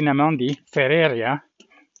place in Amandi, Ferreria,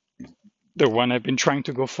 the one I've been trying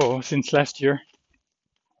to go for since last year,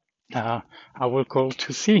 I will call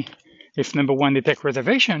to see if, number one, they take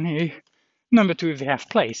reservation, number two, if they have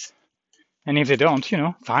place. And if they don't,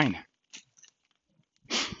 fine.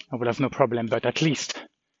 I will have no problem, but at least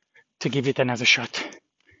to give it another shot.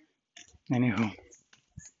 Anywho.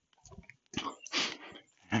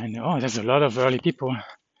 And there's a lot of early people.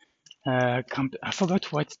 I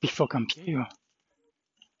forgot what's before Campeiro.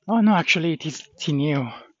 Oh no, actually it is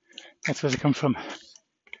Tineo. That's where they come from.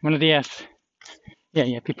 One of the S.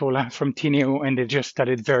 Yeah, people are from Tineo, and they just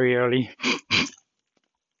started very early.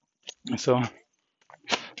 So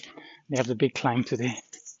they have the big climb today.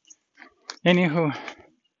 Anywho,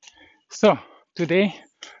 so today,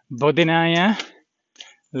 Bodenaya,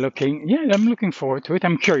 I'm looking forward to it.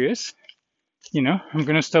 I'm curious. I'm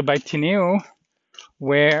going to stop by Tineo,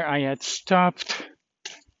 where I had stopped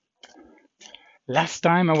last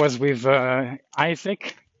time. I was with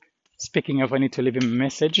Isaac. Speaking of, I need to leave him a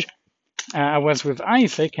message. I was with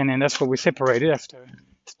Isaac, and then that's where we separated after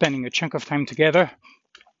spending a chunk of time together.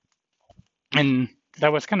 And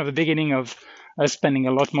that was kind of the beginning of us spending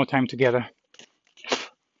a lot more time together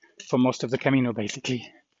for most of the Camino, basically.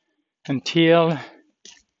 Until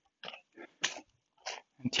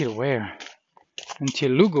where?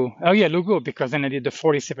 Until Lugo. Oh yeah, Lugo, because then I did the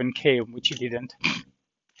 47K, which he didn't.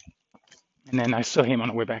 And then I saw him on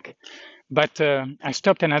the way back. But I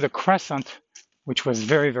stopped another croissant, which was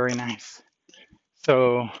very, very nice.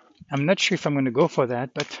 So I'm not sure if I'm going to go for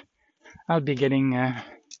that, but I'll be getting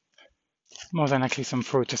more than likely some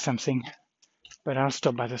fruit or something. But I'll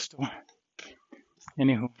stop by the store.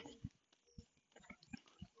 Anywho.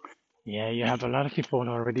 Yeah, you have a lot of people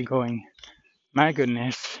already going. My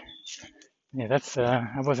goodness. Yeah, that's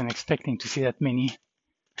I wasn't expecting to see that many.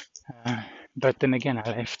 But then again,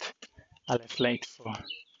 I left late for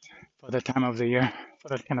the time of the year, for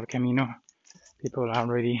that kind of Camino. People are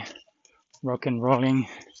already rock and rolling.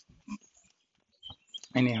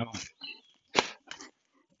 Anyhow,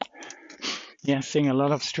 yeah, seeing a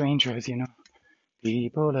lot of strangers,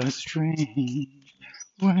 People are strange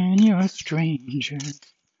when you're a stranger.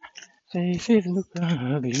 Faces look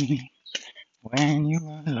ugly when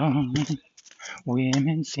you're alone.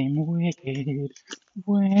 Women seem wicked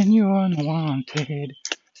when you're unwanted.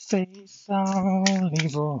 Face are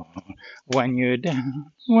evil when you're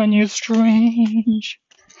down, when you're strange.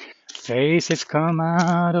 Faces come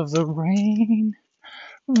out of the rain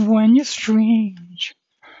when you're strange.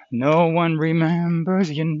 No one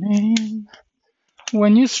remembers your name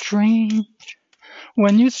when you're strange,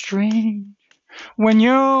 when you're strange, when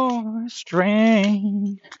you're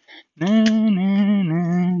strange. Na na na na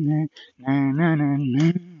na na na na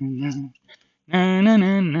na na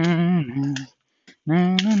na na.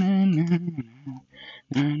 Na na na na na na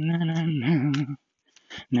na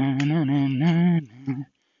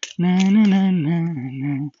na na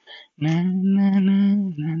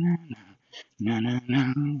na na na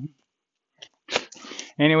na.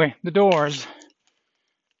 Anyway, the Doors.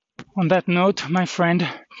 On that note, my friend,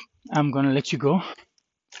 I'm gonna let you go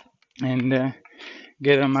and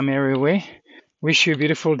get on my merry way. Wish you a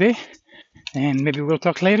beautiful day, and maybe we'll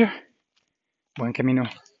talk later. Buen camino.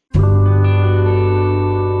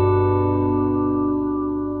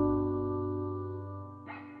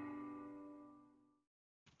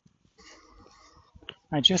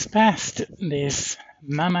 I just passed this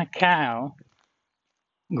mama cow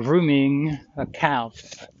grooming a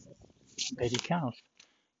calf, baby calf.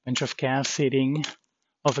 Bunch of cows sitting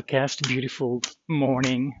overcast, beautiful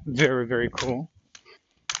morning, very, very cool.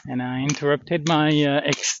 And I interrupted my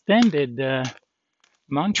extended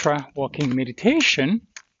mantra walking meditation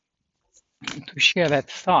to share that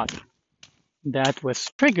thought that was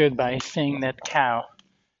triggered by seeing that cow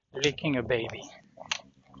licking a baby.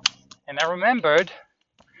 And I remembered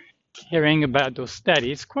hearing about those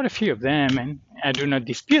studies, quite a few of them, and I do not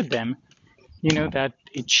dispute them, that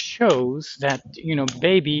it shows that,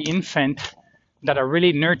 baby, infant that are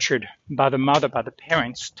really nurtured by the mother, by the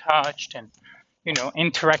parents, touched and,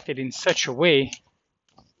 interacted in such a way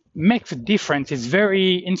makes a difference. It's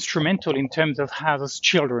very instrumental in terms of how those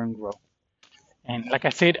children grow. And like I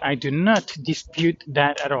said, I do not dispute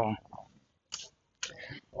that at all.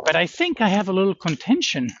 But I think I have a little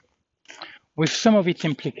contention with some of its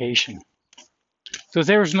implication. So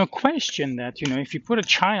there is no question that, if you put a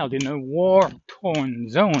child in a war-torn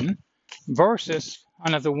zone versus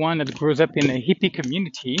another one that grows up in a hippie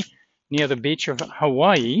community near the beach of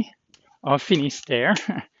Hawaii or Finisterre,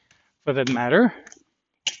 for that matter,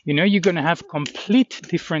 you're going to have complete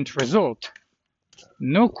different result.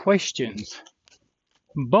 No questions.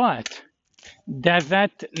 But does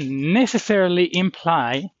that necessarily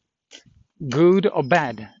imply good or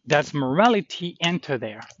bad? Does morality enter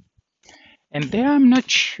there? And there I'm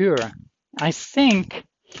not sure. I think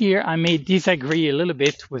here I may disagree a little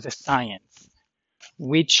bit with the science,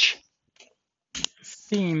 which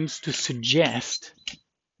seems to suggest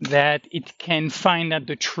that it can find out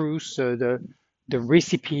the truth, the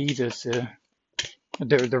recipe, the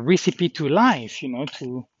recipe to life,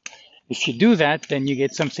 to if you do that, then you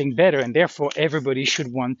get something better, and therefore everybody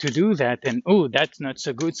should want to do that. And oh, that's not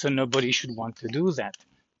so good, so nobody should want to do that.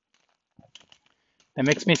 That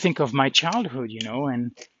makes me think of my childhood,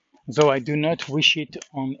 and though I do not wish it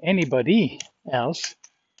on anybody else,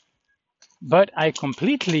 but I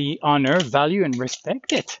completely honor, value, and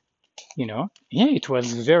respect it. Yeah, it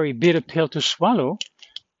was a very bitter pill to swallow,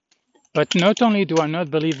 but not only do I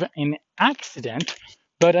not believe in accident,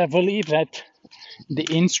 but I believe that the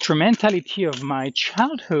instrumentality of my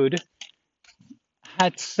childhood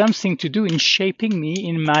had something to do in shaping me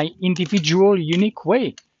in my individual, unique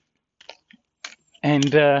way.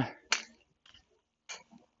 And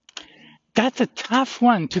that's a tough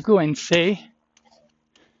one to go and say,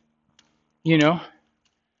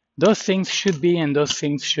 those things should be and those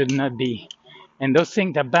things should not be. And those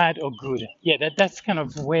things are bad or good. Yeah, that's kind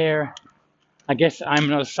of where I guess I'm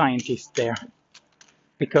not a scientist there.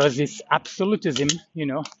 Because it's absolutism,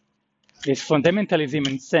 this fundamentalism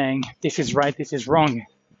and saying this is right, this is wrong.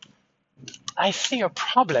 I see a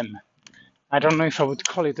problem. I don't know if I would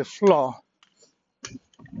call it a flaw,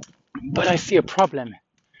 but I see a problem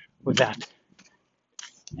with that.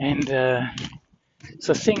 And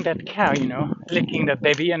so seeing that cow, licking that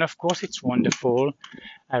baby, and of course it's wonderful.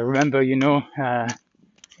 I remember,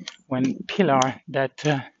 when Pilar, that,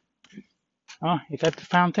 is that the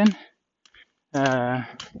fountain? I'm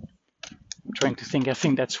trying to think, I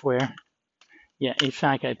think that's where, yeah,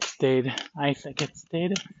 Isaac had stayed.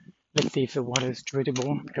 Let's see if the water is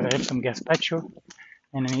drinkable, because I have some gazpacho,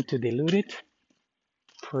 and I need to dilute it.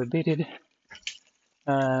 Prohibited.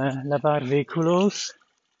 Lavar vehículos.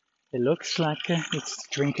 It looks like it's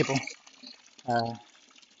drinkable.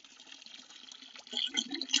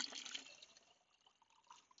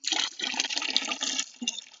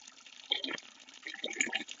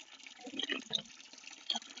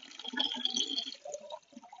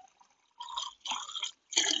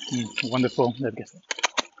 Wonderful. That gets it.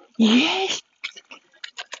 Yes.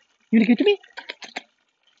 You want to give it to me?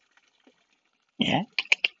 Yeah.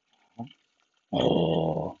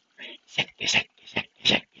 Oh. Sexy.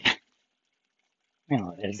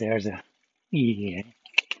 Oh, there's a. Yeah.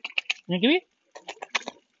 You give it?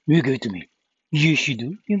 You give it to me. Yes, you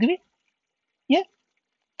do. You give it? Yeah.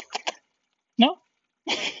 No.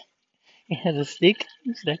 It has a stick.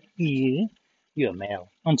 It's like, yeah. You're a male.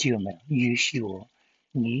 Aren't you a male? Yes, you are.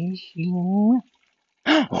 Yes, you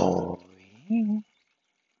are. Oh, yeah.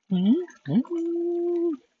 Mm-hmm.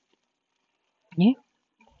 Yeah.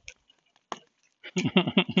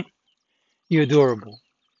 You're adorable.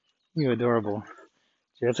 You're adorable.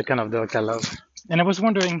 So that's the kind of dog I love. And I was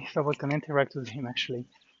wondering if I was going to interact with him actually.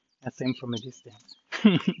 I see him from a distance.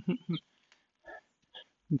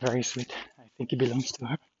 Very sweet. I think he belongs to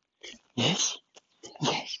her. Yes.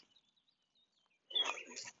 Yes.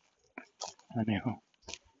 I know.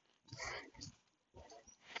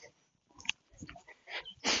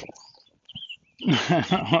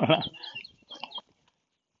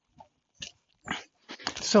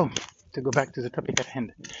 So, to go back to the topic at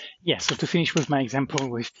hand. Yeah, so to finish with my example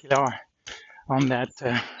with Pilar on that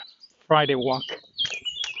Friday walk,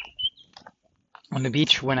 on the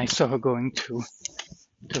beach when I saw her going to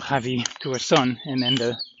Javi, to her son, and then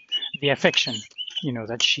the affection,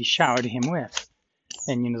 that she showered him with,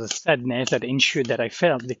 and the sadness that ensued that I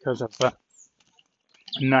felt because of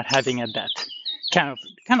not having had that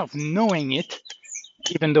kind of knowing it,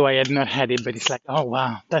 even though I had not had it, but it's like, oh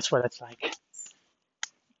wow, that's what it's like.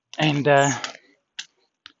 And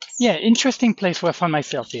yeah, interesting place where I found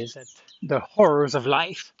myself is at the horrors of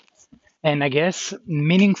life, and I guess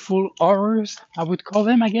meaningful horrors, I would call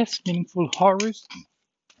them, I guess, meaningful horrors.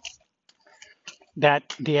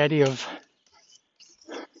 That the idea of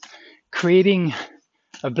creating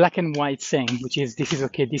a black and white saying, which is this is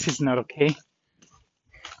okay, this is not okay.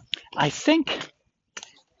 I think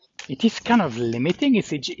it is kind of limiting.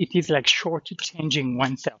 It is like shortchanging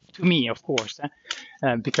oneself to me, of course,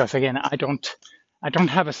 because again, I don't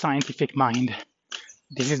have a scientific mind.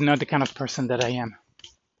 This is not the kind of person that I am.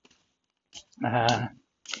 I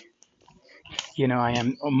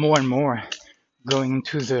am more and more going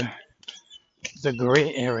into the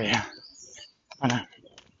gray area,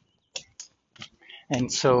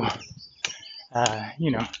 and so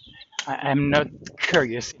I'm not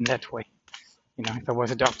curious in that way. If I was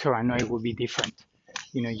a doctor, I know it would be different.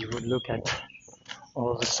 You would look at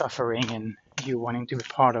all the suffering and you wanting to be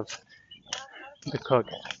part of the cog.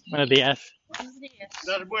 Buenos días.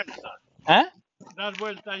 Das vuelta, ¿Ah? das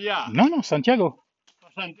vuelta ya. No, Santiago.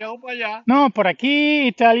 A Santiago para allá. No, por aquí,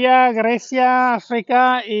 Italia, Grecia,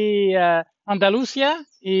 África y Andalucía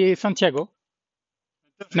y Santiago.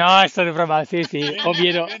 No, esto de broma, sí,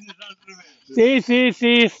 Oviedo. Vienes al revés.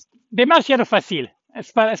 Sí, es demasiado fácil.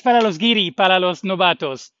 Es para los guiri, para los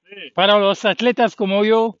novatos. Sí, Para los atletas como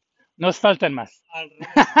yo, nos faltan más. al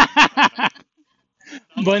revés.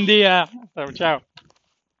 Buen día. Ciao.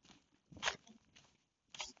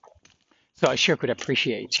 So I sure could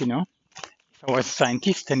appreciate, if I was a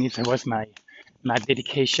scientist and if it was my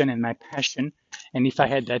dedication and my passion, and if I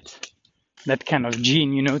had that kind of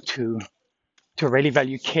gene, to really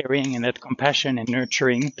value caring and that compassion and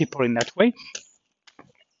nurturing people in that way,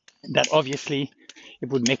 that obviously it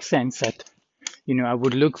would make sense that, I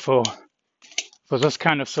would look for those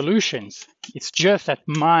kind of solutions. It's just that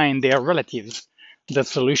mine, they are relatives, the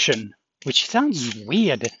solution, which sounds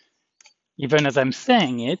weird, even as I'm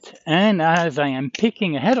saying it, and as I am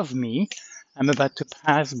picking ahead of me, I'm about to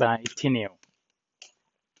pass by Tineo.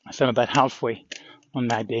 So I'm about halfway on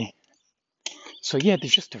my day. So yeah,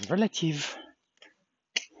 there's just a relative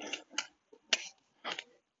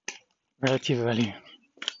value.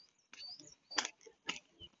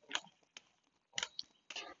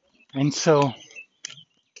 And so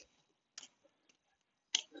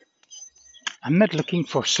I'm not looking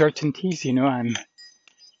for certainties,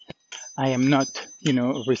 I am not,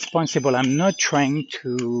 responsible. I'm not trying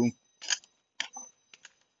to,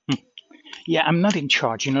 I'm not in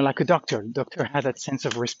charge, like a doctor. Doctor has that sense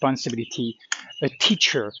of responsibility. A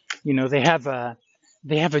teacher, they have a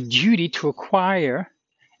duty to acquire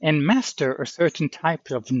and master a certain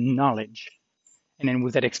type of knowledge. And then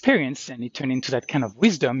with that experience, and it turned into that kind of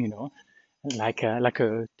wisdom, like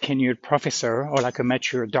a tenured professor or like a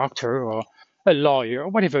mature doctor or a lawyer or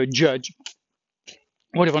whatever, a judge,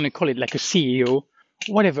 whatever you want to call it, like a CEO,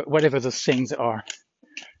 whatever those things are.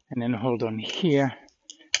 And then hold on here.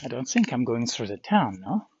 I don't think I'm going through the town,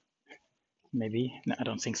 no? Maybe. No, I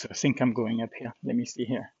don't think so. I think I'm going up here. Let me see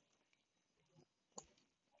here.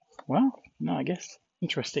 Well, no, I guess.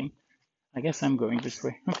 Interesting. I guess I'm going this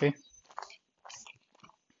way. Okay.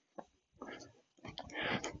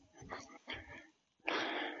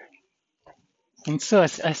 And so I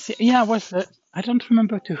see, I don't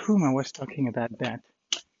remember to whom I was talking about that.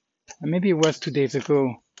 Maybe it was 2 days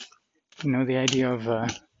ago, the idea of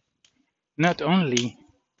not only,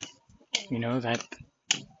 that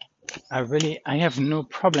I have no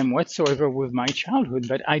problem whatsoever with my childhood,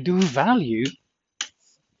 but I do value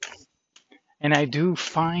and I do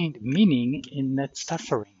find meaning in that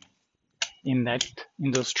suffering, in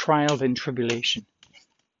those trials and tribulation.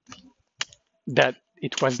 That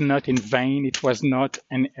it was not in vain, it was not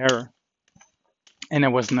an error, and I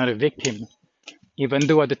was not a victim. Even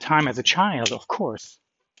though at the time as a child, of course,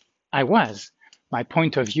 I was. My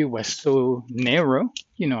point of view was so narrow,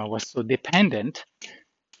 I was so dependent.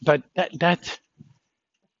 But that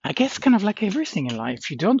I guess kind of like everything in life,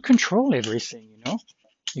 you don't control everything,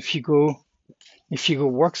 If you go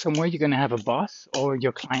work somewhere, you're going to have a boss or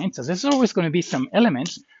your clients. So there's always going to be some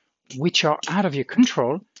elements which are out of your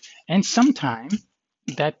control, and sometimes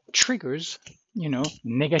that triggers,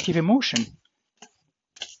 negative emotion,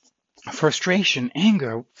 frustration,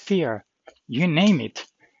 anger, fear, you name it.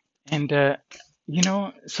 And,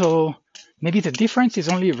 so maybe the difference is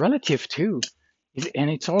only relative too. And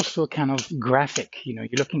it's also kind of graphic. You're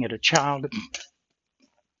looking at a child.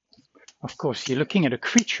 Of course, you're looking at a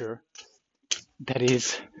creature that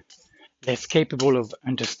is less capable of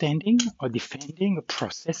understanding or defending or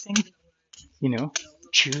processing, you know,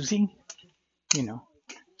 choosing, you know.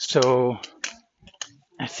 So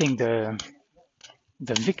I think the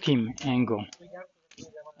victim angle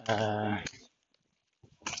uh,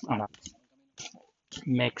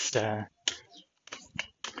 makes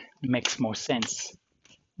makes more sense,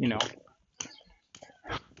 you know.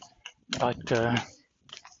 But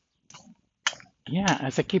yeah,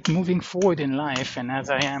 as I keep moving forward in life, and as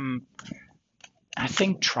I am, I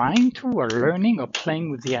think, trying to or learning or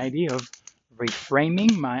playing with the idea of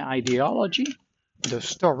reframing my ideology, the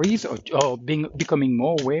stories, or becoming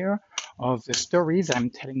more aware of the stories I'm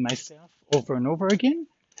telling myself over and over again,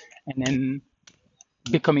 and then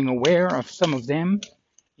becoming aware of some of them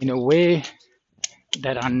in a way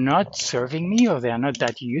that are not serving me or they are not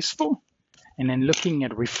that useful, and then looking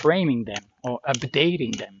at reframing them or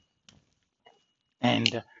updating them.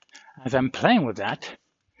 And as I'm playing with that,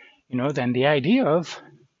 then the idea of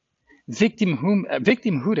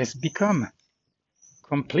victimhood has become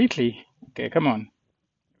completely okay. Come on,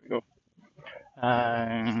 here we go.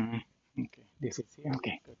 Okay, this is here.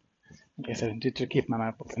 Okay, good. Okay, so I need to keep my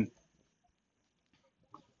mouth open.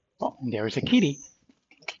 Oh, and there is a kitty.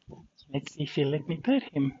 Let's see if he'll let me pet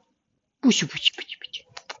him. Push, push, push, push.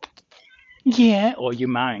 Yeah. Oh, you're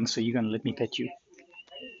mine, so you're gonna let me pet you.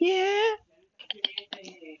 Yeah.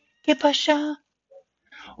 ¿Qué pasa?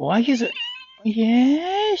 Why is it?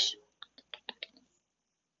 Yes.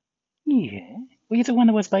 Yeah. Were you the one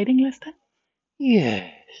that was biting last time?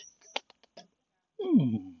 Yes.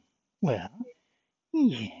 Hmm. Well,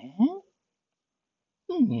 yeah.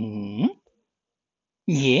 Hmm.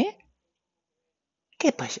 Yeah.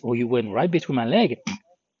 ¿Qué pasa? Oh, you went right between my leg.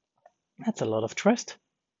 That's a lot of trust.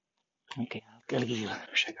 Okay, I'll give you a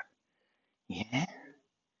sugar. Yeah.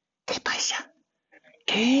 ¿Qué pasa?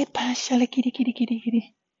 ¿Qué pasa? La kitty, kitty, kitty,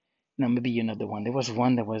 kitty. No, maybe you're not the one. There was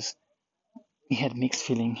one that was, he had mixed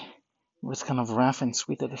feeling. It was kind of rough and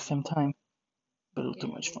sweet at the same time. A little too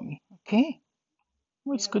much for me. Okay.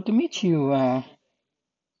 Well, it's good to meet you.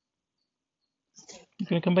 You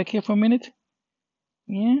gonna come back here for a minute?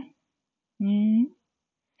 Yeah? Mm.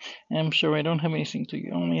 I'm sure I don't have anything to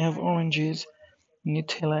you. I only have oranges,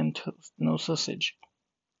 Nutella, and toast. No sausage.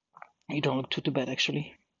 You don't look too bad,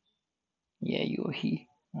 actually. Yeah, you're he.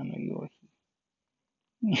 I know you're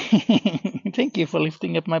he. Thank you for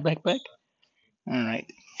lifting up my backpack. All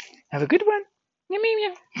right. Have a good one. Meow, meow,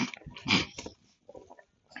 meow.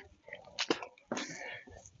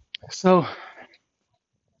 So,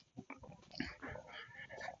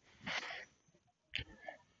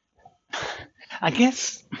 I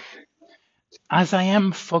guess as I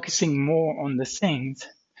am focusing more on the things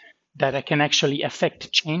that I can actually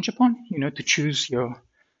affect change upon, to choose your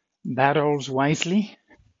battles wisely,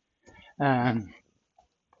 um,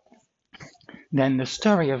 then the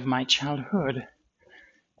story of my childhood,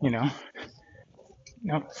 you know,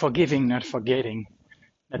 forgiving, not forgetting,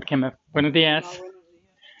 that came up. Buenos días.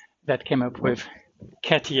 That came up with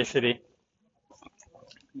Katy yesterday.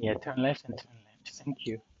 Yeah, turn left and turn left. Thank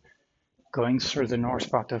you. Going through the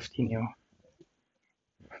north part of Tinio.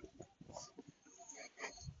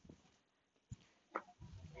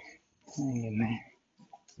 Hang in there.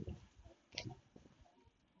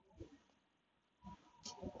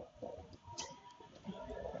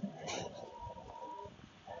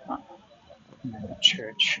 The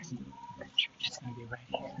church. The church is going to be right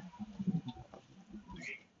here.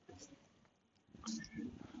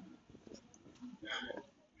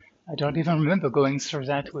 I don't even remember going through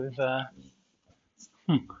that with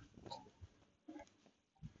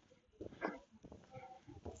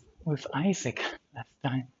Isaac last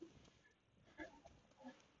time.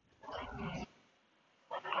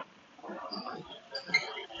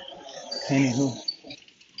 Anywho,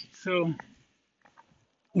 so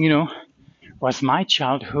was my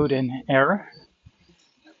childhood an error?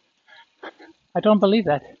 I don't believe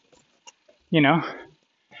that.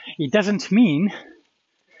 It doesn't mean.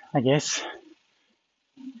 I guess.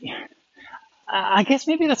 I guess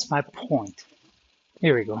maybe that's my point.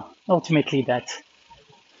 Here we go. Ultimately, that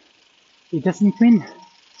it doesn't mean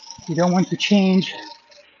you don't want to change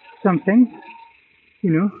something,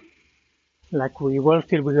 you know, like we well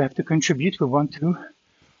feel we have to contribute, we want to,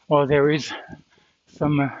 or there is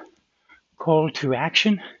some call to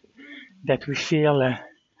action that we feel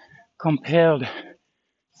compelled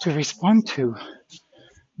to respond to,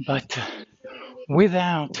 but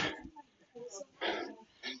without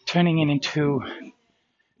turning it into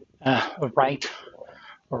a right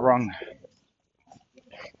or wrong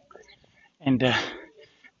And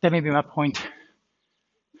that may be my point.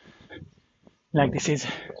 Like this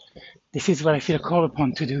is what I feel called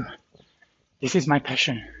upon to do. This is my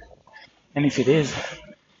passion. And if it is,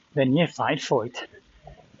 then yeah, fight for it.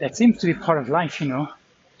 That seems to be part of life,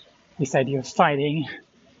 this idea of fighting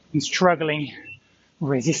and struggling,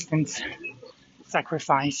 resistance,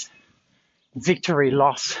 sacrifice, victory,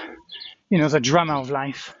 loss, the drama of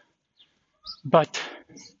life. But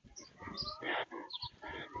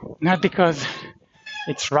not because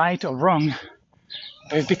it's right or wrong,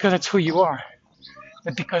 but it's because that's who you are,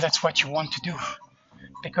 but because that's what you want to do,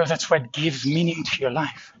 because that's what gives meaning to your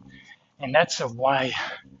life. And that's a why,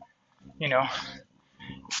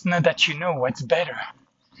 it's not that you know what's better.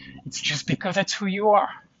 It's just because that's who you are.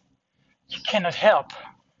 You cannot help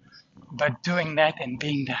but doing that and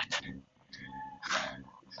being that.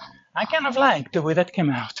 I kind of like the way that came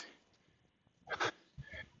out.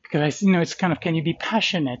 Because it's kind of, can you be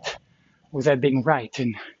passionate without being right?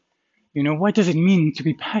 And, what does it mean to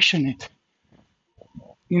be passionate?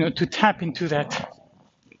 To tap into that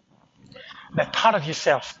part of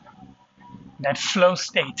yourself, that flow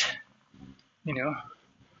state,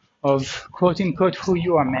 of quote unquote who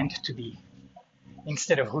you are meant to be,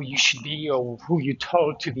 instead of who you should be or who you're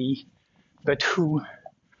told to be, but who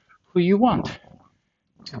you want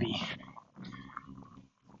to be.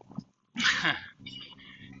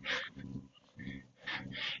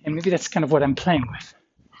 And maybe that's kind of what I'm playing with.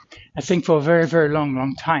 I think for a very, very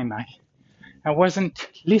long time, I wasn't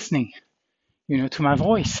listening, to my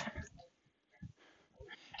voice.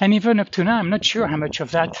 And even up to now, I'm not sure how much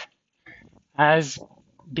of that has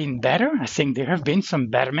been better. I think there have been some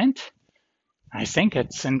betterment. I think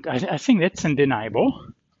that's undeniable.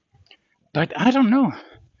 But I don't know,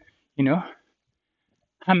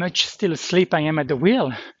 how much still asleep I am at the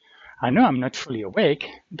wheel. I know I'm not fully awake.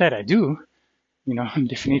 That I do. I'm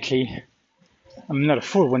not a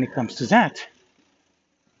fool when it comes to that.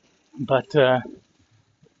 But the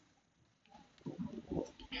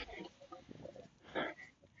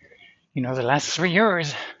last 3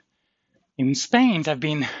 years in Spain have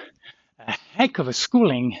been a heck of a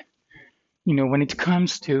schooling, when it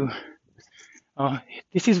comes to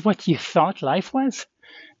this is what you thought life was.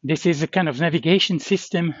 This is the kind of navigation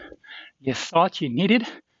system you thought you needed.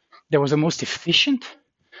 That was the most efficient,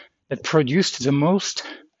 that produced the most.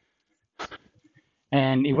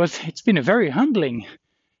 And it's been a very humbling,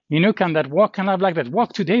 kind of like that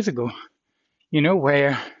walk 2 days ago,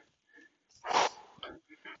 where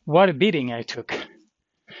what a beating I took.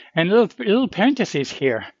 And a little parenthesis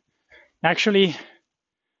here. Actually,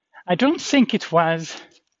 I don't think it was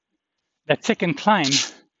that second climb,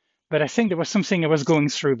 but I think there was something I was going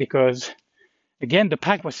through, because again, the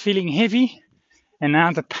pack was feeling heavy, and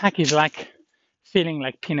now the pack is like feeling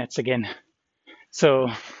like peanuts again. So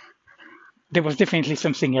there was definitely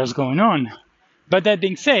something else going on. But that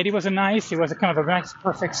being said, it was a kind of a nice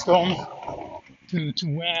perfect storm to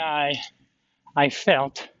where I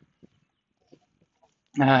felt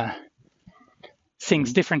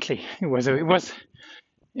things differently. It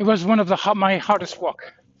was one of my hardest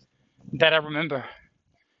walk that I remember.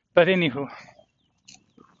 But anywho,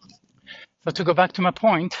 so to go back to my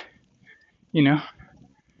point,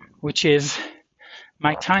 which is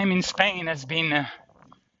my time in Spain has been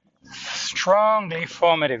strongly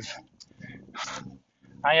formative.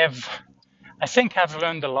 I think I've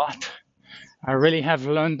learned a lot. I really have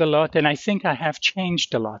learned a lot, and I think I have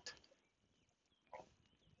changed a lot.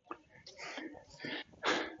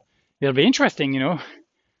 It'll be interesting,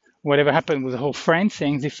 whatever happened with the whole France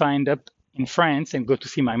thing, if I end up in France and go to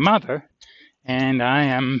see my mother, and I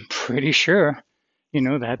am pretty sure,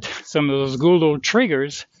 that some of those good old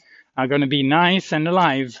triggers are going to be nice and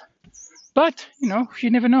alive. But, you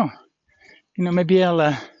never know.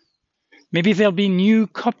 Maybe there'll be new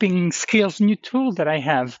coping skills, new tools that I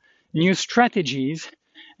have, new strategies,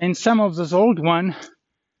 and some of those old ones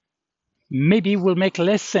maybe will make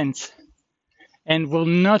less sense and will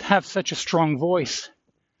not have such a strong voice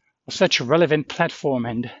or such a relevant platform.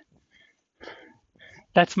 And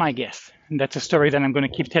that's my guess. And that's a story that I'm going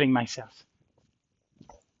to keep telling myself.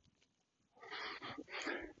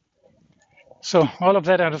 So all of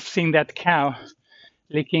that out of seeing that cow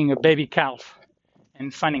licking a baby calf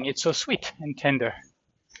and finding it so sweet and tender.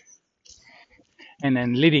 And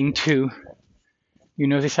then leading to,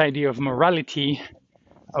 this idea of morality,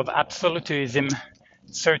 of absolutism,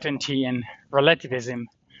 certainty, and relativism,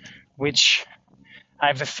 which I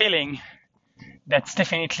have a feeling that's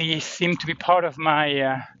definitely seemed to be part of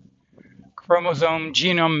my chromosome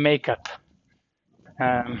genome makeup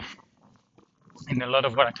in a lot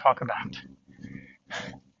of what I talk about.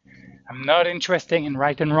 I'm not interested in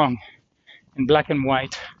right and wrong. in black and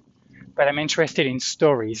white, but I'm interested in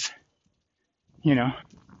stories, you know,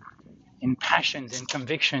 in passions and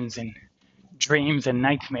convictions and dreams and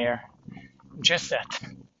nightmare. Just that.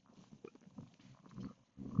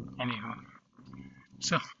 Anywho,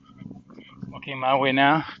 so okay, my way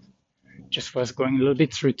now. Just was going a little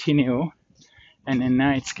bit through Tineo, and then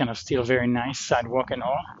now it's kind of still very nice sidewalk and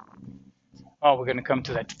all. Oh, we're gonna come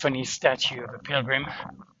to that funny statue of a pilgrim,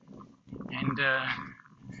 and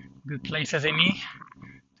good place as any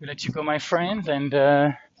to let you go, my friends. And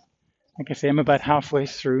like I say, I'm about halfway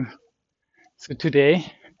through. So today,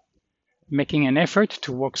 making an effort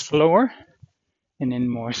to walk slower and then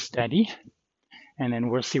more steady, and then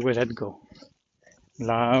we'll see where that goes.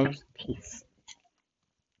 Love, peace,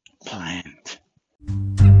 plant.